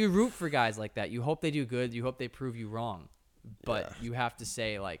you root for guys like that. You hope they do good. You hope they prove you wrong. But Yeah. you have to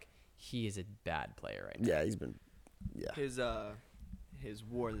say like he is a bad player right now. Yeah, he's been. Yeah. His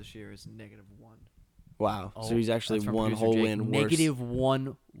WAR this year is -1. Wow. Oh, So he's actually that's from one producer whole Jake. win worse.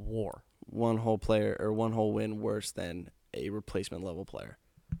 -1 WAR. One whole win worse than a replacement level player.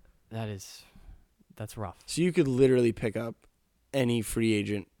 That's rough. So you could literally pick up any free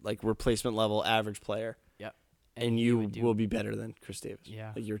agent, like replacement level average player, Yep. and he you would do- will be better than Chris Davis.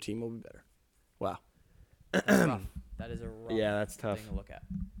 Yeah. Like your team will be better. Wow. That's rough. That is a rough Yeah, that's tough. thing to look at.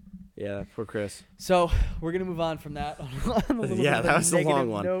 Yeah, poor Chris. So we're gonna move on from that. On a little bit Yeah, of that was a negative long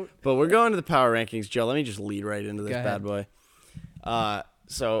one. note. But we're going to the power rankings, Joe. Let me just lead right into this Go bad ahead. boy.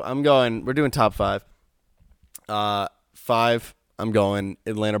 So we're doing top 5. 5, I'm going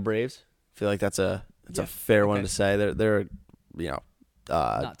Atlanta Braves. I feel like that's a fair one okay. to say. They're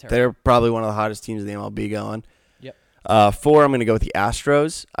Not terrible. they're probably one of the hottest teams in the MLB going. Yep. 4, I'm going to go with the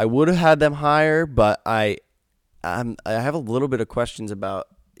Astros. I would have had them higher, but I have a little bit of questions about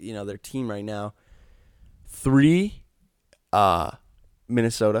their team right now. 3,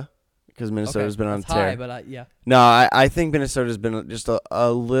 Minnesota, because Minnesota's been on a That's tear. high, but yeah. No, I think Minnesota's been just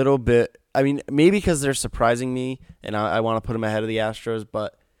a little bit. I mean, maybe because they're surprising me, and I want to put them ahead of the Astros,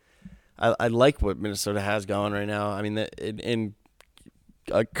 but I like what Minnesota has going right now. I mean,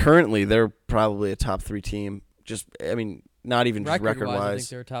 currently they're probably a top 3 team. Not even just record-wise. I think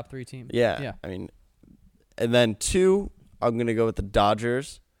they're a top 3 team. Yeah. I mean, and then 2, I'm going to go with the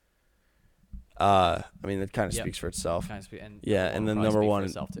Dodgers. I mean, that kind of Yep. speaks for itself. And Yeah, and then number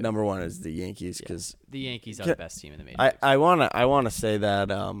number one is the Yankees Yeah. because the Yankees are Ca- the best team in the major leagues. I wanna say that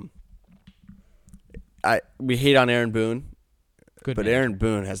we hate on Aaron Boone, Good but manager. Aaron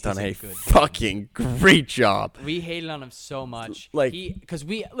Boone has done a a good fucking great job. We hated on him so much. Like- because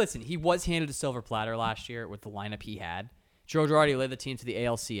he was handed a silver platter last year with the lineup he had. Joe Girardi led the team to the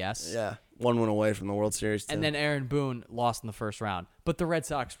ALCS. Yeah, one win away from the World Series. And then Aaron Boone lost in the first round. But the Red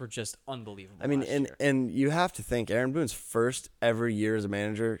Sox were just unbelievable. I mean, last year. and you have to think Aaron Boone's first ever year as a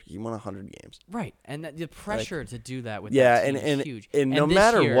manager, he won 100 games. right, and the pressure to do that with Yeah, that team and is huge. and no this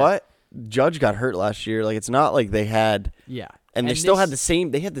matter year- what, Judge got hurt last year. Like it's not like they had. yeah, And they still this- had the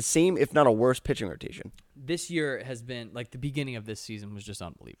same. They had the same, if not a worse, pitching rotation. This year has been like the beginning of this season was just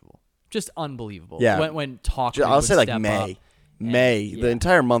unbelievable, just unbelievable. Yeah. when talk, I'll say like May, yeah. the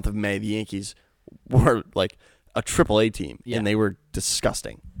entire month of May, the Yankees were like a AAA team, Yeah. and they were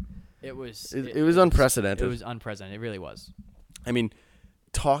disgusting. It was unprecedented. It was unprecedented. It really was. I mean,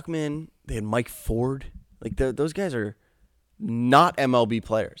 Talkman. They had Mike Ford. Like those guys are not MLB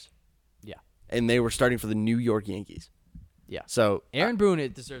players, Yeah, and they were starting for the New York Yankees. yeah. So Aaron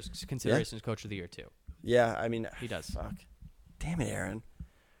Boone deserves consideration as Coach of the Year too. yeah, I mean, He does. Fuck, damn it, Aaron,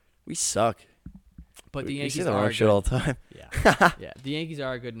 we suck. But the we Yankees say the are wrong good. shit all the time. Yeah, yeah. The Yankees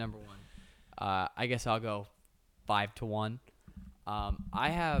are a good number 1. I guess I'll go 5-1. I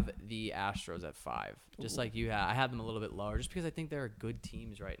have the Astros at 5, just like you have. I have them a little bit lower, just because I think there are good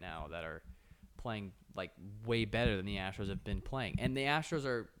teams right now that are playing like way better than the Astros have been playing, and the Astros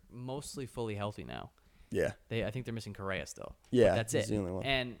are mostly fully healthy now. Yeah, I think they're missing Correa still. Yeah, But that's he's it. the only one.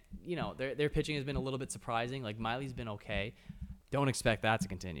 And their pitching has been a little bit surprising. Like Miley's been okay. Don't expect that to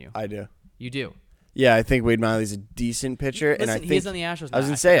continue. I do. You do. Yeah, I think Wade Miley's a decent pitcher, and I Listen, think he is on the Astros. I was now.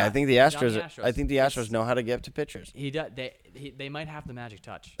 gonna say, I forgot. think the He's on Astros. I think the It's- Astros know how to get to pitchers. He does. They might have the magic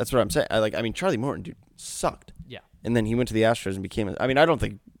touch. That's what I'm saying. I mean, Charlie Morton, dude, sucked, Yeah. and then he went to the Astros and became. I mean, I don't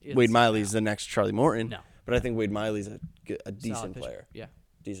think It's Wade now. Miley's the next Charlie Morton. No. but I think Wade Miley's a Solid decent pitcher. player. Yeah.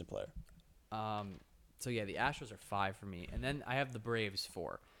 Decent player. So yeah, the Astros are 5 for me, and then I have the Braves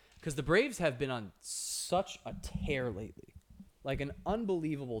 4. because the Braves have been on such a tear lately, like an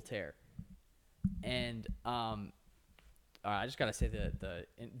unbelievable tear. And I just gotta say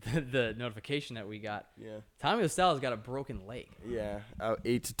the notification that we got. Yeah. Tommy Estela's got a broken leg. Yeah, out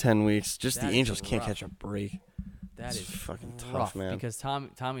 8 to 10 weeks. Just That the is Angels can't rough. catch a break. That It's is fucking tough, rough man. because Tommy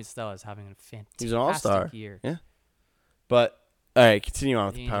Estela is having a fantastic He's an all-star. year. Yeah. But all right, continue on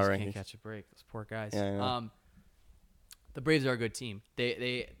with The the power Angels can't rankings. catch a break. Those poor guys. Yeah, I know. The Braves are a good team.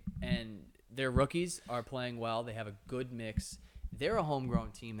 They and their rookies are playing well. They have a good mix. They're a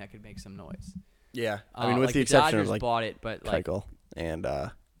homegrown team that could make some noise. Yeah, I mean, with like the exception Dodgers of like bought it, but like Keuchel and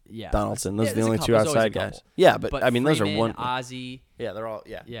yeah, Donaldson, those are the there's a only couple. two There's always a outside couple. guys. Yeah, but I mean, those are Freeman, one. Ozzie, Yeah, they're all.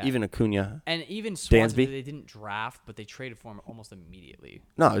 Yeah, Yeah. even Acuna. and even Swanson. Dansby? They didn't draft, but they traded for him almost immediately.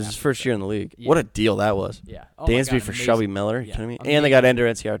 No, it was his after first the year in the league. Yeah. What a deal that was. Yeah, oh my Dansby God, for amazing. Shelby Miller. You Yeah, kidding me? amazing. And they got Ender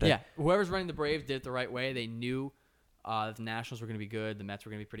Inciarte. Yeah, whoever's running the Braves did it the right way. They knew the Nationals were going to be good. The Mets were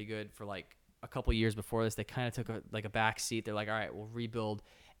going to be pretty good for like a couple years before this. They kind of took a back seat. They're like, all right, we'll rebuild,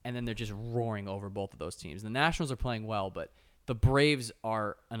 and then they're just roaring over both of those teams. The Nationals are playing well, but the Braves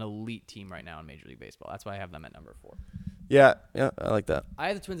are an elite team right now in Major League Baseball. That's why I have them at number 4. Yeah, I like that. I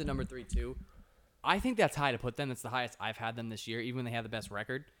have the Twins at number 3 too. I think that's high to put them. That's the highest I've had them this year, even when they have the best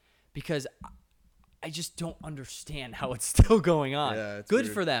record, because I just don't understand how it's still going on. Yeah, it's good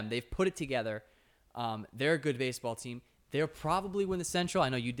weird. for them. They've put it together. They're a good baseball team. They'll probably win the Central. I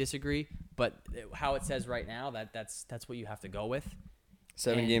know you disagree, but how it says right now, that's what you have to go with.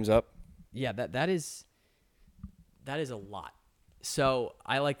 7 And- games up. Yeah, that is a lot. So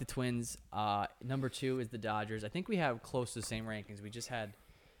I like the Twins. Number 2 is the Dodgers. I think we have close to the same rankings. We just had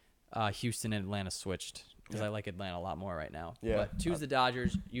Houston and Atlanta switched because I like Atlanta a lot more right now. Yeah. But 2 is the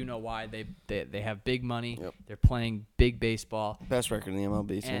Dodgers. You know why? They have big money. Yep. They're playing big baseball. Best record in the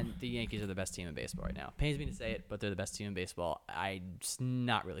MLB. So. And the Yankees are the best team in baseball right now. Pains me to say it, but they're the best team in baseball. It's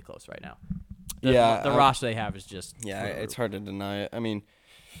not really close right now. The roster they have is just Yeah, through the it's roof. hard to deny it. I mean,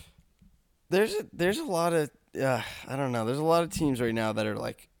 there's a lot of I don't know. There's a lot of teams right now that are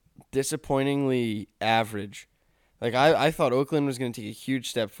like disappointingly average. Like I thought Oakland was going to take a huge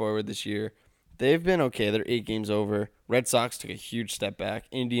step forward this year. They've been okay. They're 8 games over. Red Sox took a huge step back.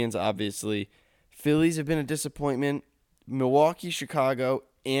 Indians obviously. Phillies have been a disappointment. Milwaukee, Chicago,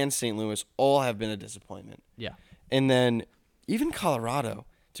 and St. Louis all have been a disappointment. Yeah. And then even Colorado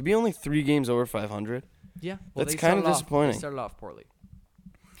to be only 3 games over 500. Yeah. That's they kind of started off- disappointing. They started off poorly.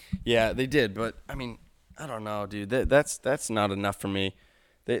 Yeah, they did, but I mean, I don't know, dude. That's not enough for me.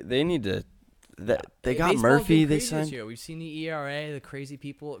 They need to. They got Baseball's Murphy. been They crazy this signed. year. We've seen the ERA. The crazy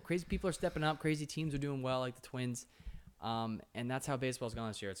people are stepping up. Crazy teams are doing well, like the Twins. And that's how baseball's gone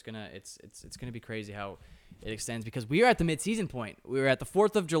this year. It's gonna be crazy how it extends because we are at the midseason point. We were at the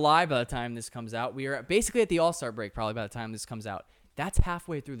 4th of July by the time this comes out. We are basically at the All-Star break probably by the time this comes out. That's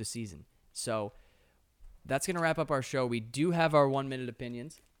halfway through the season. So that's gonna wrap up our show. We do have our 1-minute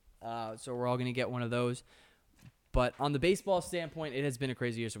opinions, so we're all gonna get one of those. But on the baseball standpoint, it has been a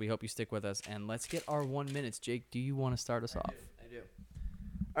crazy year, so we hope you stick with us. And let's get our 1 minutes. Jake, do you want to start us off? I do.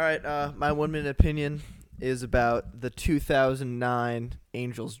 All right, my 1-minute opinion is about the 2009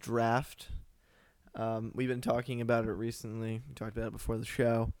 Angels draft. We've been talking about it recently. We talked about it before the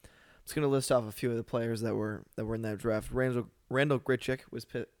show. I'm just going to list off a few of the players that were in that draft. Randall Grichuk was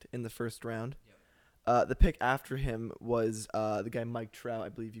picked in the first round. The pick after him was the guy Mike Trout. I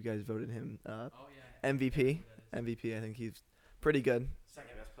believe you guys voted him MVP. MVP. I think he's pretty good.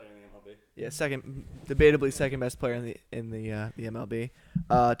 Second best player in the MLB. Yeah, debatably second best player in the MLB.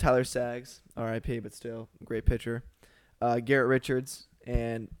 Tyler Saggs, R.I.P. but still great pitcher. Garrett Richards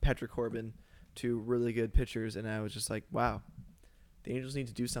and Patrick Corbin, 2 really good pitchers, and I was just like, wow, the Angels need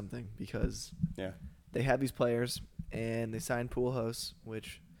to do something because they had these players and they signed Pujols,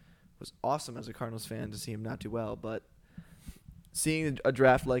 which was awesome as a Cardinals fan to see him not do well, but seeing a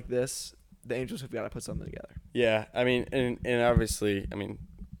draft like this, the Angels have got to put something together. Yeah, I mean, and obviously, I mean,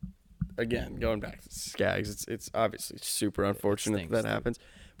 again, going back to Skaggs, it's obviously super unfortunate stinks, that happens,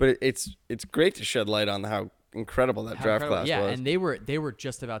 but it's great to shed light on how incredible that How draft incredible. class yeah, was. and they were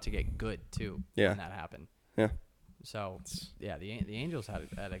just about to get good too when that happened. Yeah. So yeah, the Angels had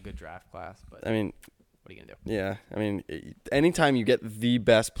a good draft class, but I mean, what are you gonna do? yeah, I mean, anytime you get the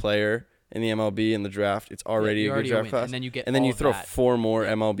best player in the MLB in the draft, it's already you a already good draft win, class. and then you get and then all you of throw that. 4 more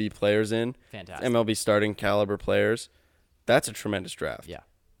MLB players in, Fantastic. MLB starting caliber players. That's a tremendous draft. Yeah,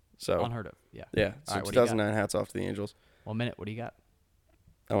 So unheard of. Yeah. yeah, so All right, what do you got? 2009 hats off to the Angels. 1 minute. What do you got?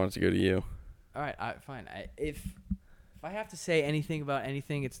 I want it to go to you. All right, fine. If I have to say anything about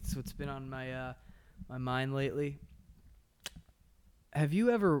anything, it's what's been on my my mind lately. Have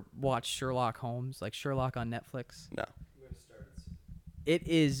you ever watched Sherlock Holmes, like Sherlock on Netflix? No. It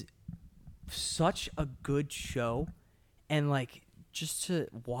is such a good show, and like just to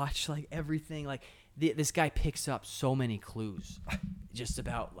watch like everything, like this guy picks up so many clues just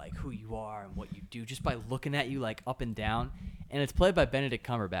about like who you are and what you do just by looking at you like up and down. And it's played by Benedict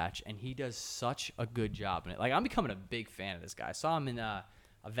Cumberbatch, and he does such a good job in it. Like, I'm becoming a big fan of this guy. I saw him in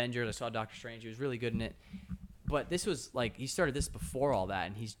Avengers. I saw Doctor Strange. He was really good in it. But this was like, he started this before all that,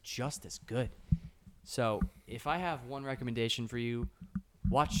 and he's just as good. So if I have one recommendation for you,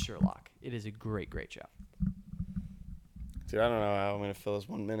 watch Sherlock. It is a great, great show. Dude, I don't know how I'm going to fill this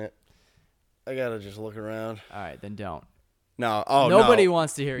 1 minute. I got to just look around. All right, then don't. No. Nobody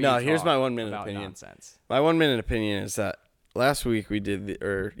wants to hear you No, talk here's my 1 minute about opinion. nonsense. My 1 minute opinion is that last week we did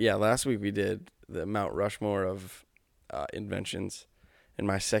the Mount Rushmore of inventions, and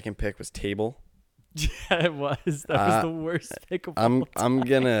my second pick was table. Yeah, it was. That was the worst pick of all I'm time.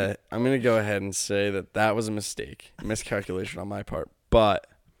 gonna go ahead and say that was a miscalculation on my part. But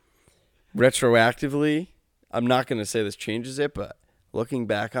retroactively, I'm not gonna say this changes it. But looking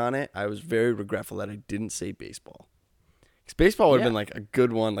back on it, I was very regretful that I didn't say baseball. Because baseball would have been like a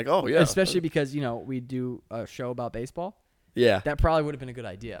good one. Like, oh yeah, especially because we do a show about baseball. Yeah, That probably would have been a good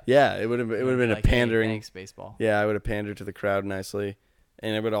idea. yeah, it would have been Like, a pandering. Hey, thanks, baseball. Yeah, I would have pandered to the crowd nicely,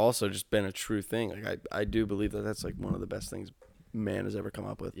 and it would have also just been a true thing. Like I do believe that that's like one of the best things man has ever come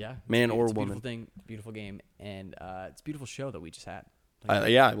up with. Yeah, man or it's a woman. Beautiful thing, beautiful game, and it's a beautiful show that we just had.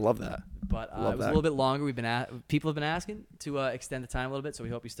 Yeah, I love that. But Love it was that. a little bit longer. People have been asking to extend the time a little bit, so we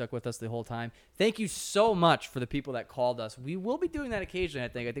hope you stuck with us the whole time. Thank you so much for the people that called us. We will be doing that occasionally, I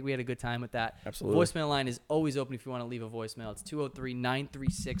think. I think we had a good time with that. Absolutely. Voicemail line is always open if you want to leave a voicemail. It's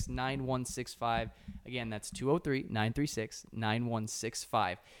 203-936-9165. Again, that's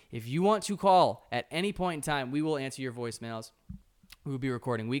 203-936-9165. If you want to call at any point in time, we will answer your voicemails. We will be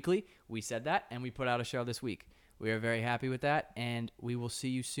recording weekly. We said that, and we put out a show this week. We are very happy with that, and we will see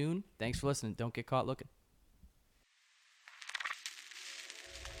you soon. Thanks for listening. Don't get caught looking.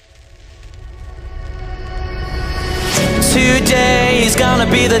 Today is gonna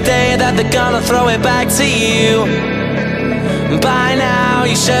be the day that they're gonna throw it back to you. By now,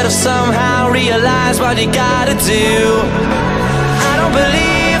 you should have somehow realized what you gotta do. I don't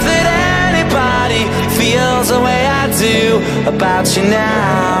believe that anybody feels the way I do about you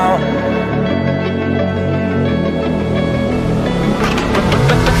now.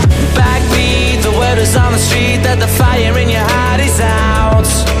 Backbeat, the word is on the street that the fire in your heart is out.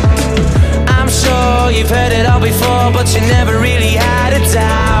 I'm sure you've heard it all before, but you never really had a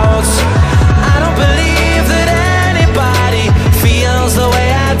doubt. I don't believe that anybody feels the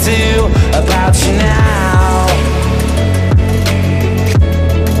way I do about you now.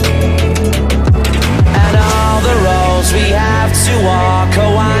 And all the roads we have to walk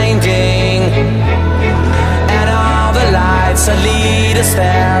are winding, and all the lights that lead us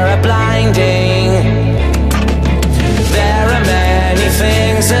there are blinding. There are many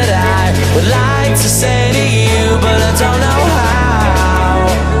things that I would like to say to you, but I don't know how.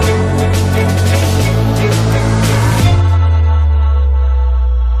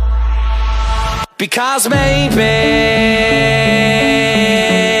 Because maybe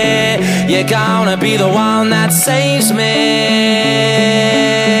you're gonna be the one that saves me.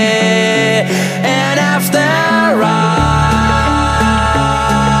 And after all,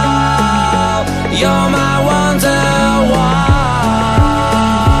 you're my wonderwall.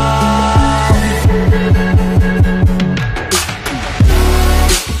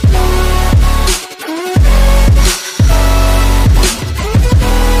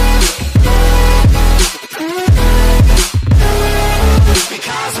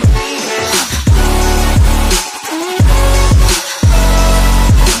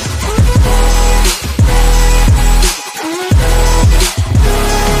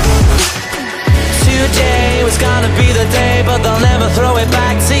 But they'll never throw it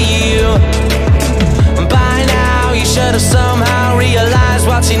back to you. By now you should have somehow realized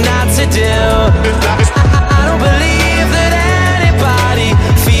what you're not to do. I don't believe that anybody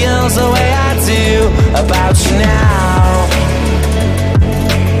feels the way I do about you now.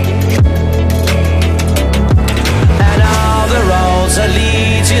 And all the roads that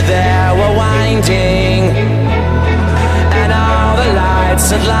lead you there were winding, and all the lights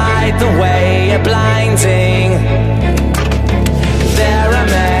that light the way are blinding. There are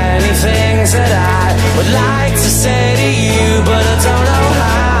many things that I would like to say to you, but I don't know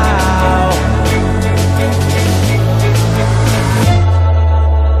how.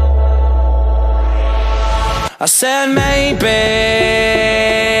 I said maybe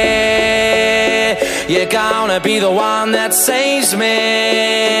you're gonna be the one that saves me.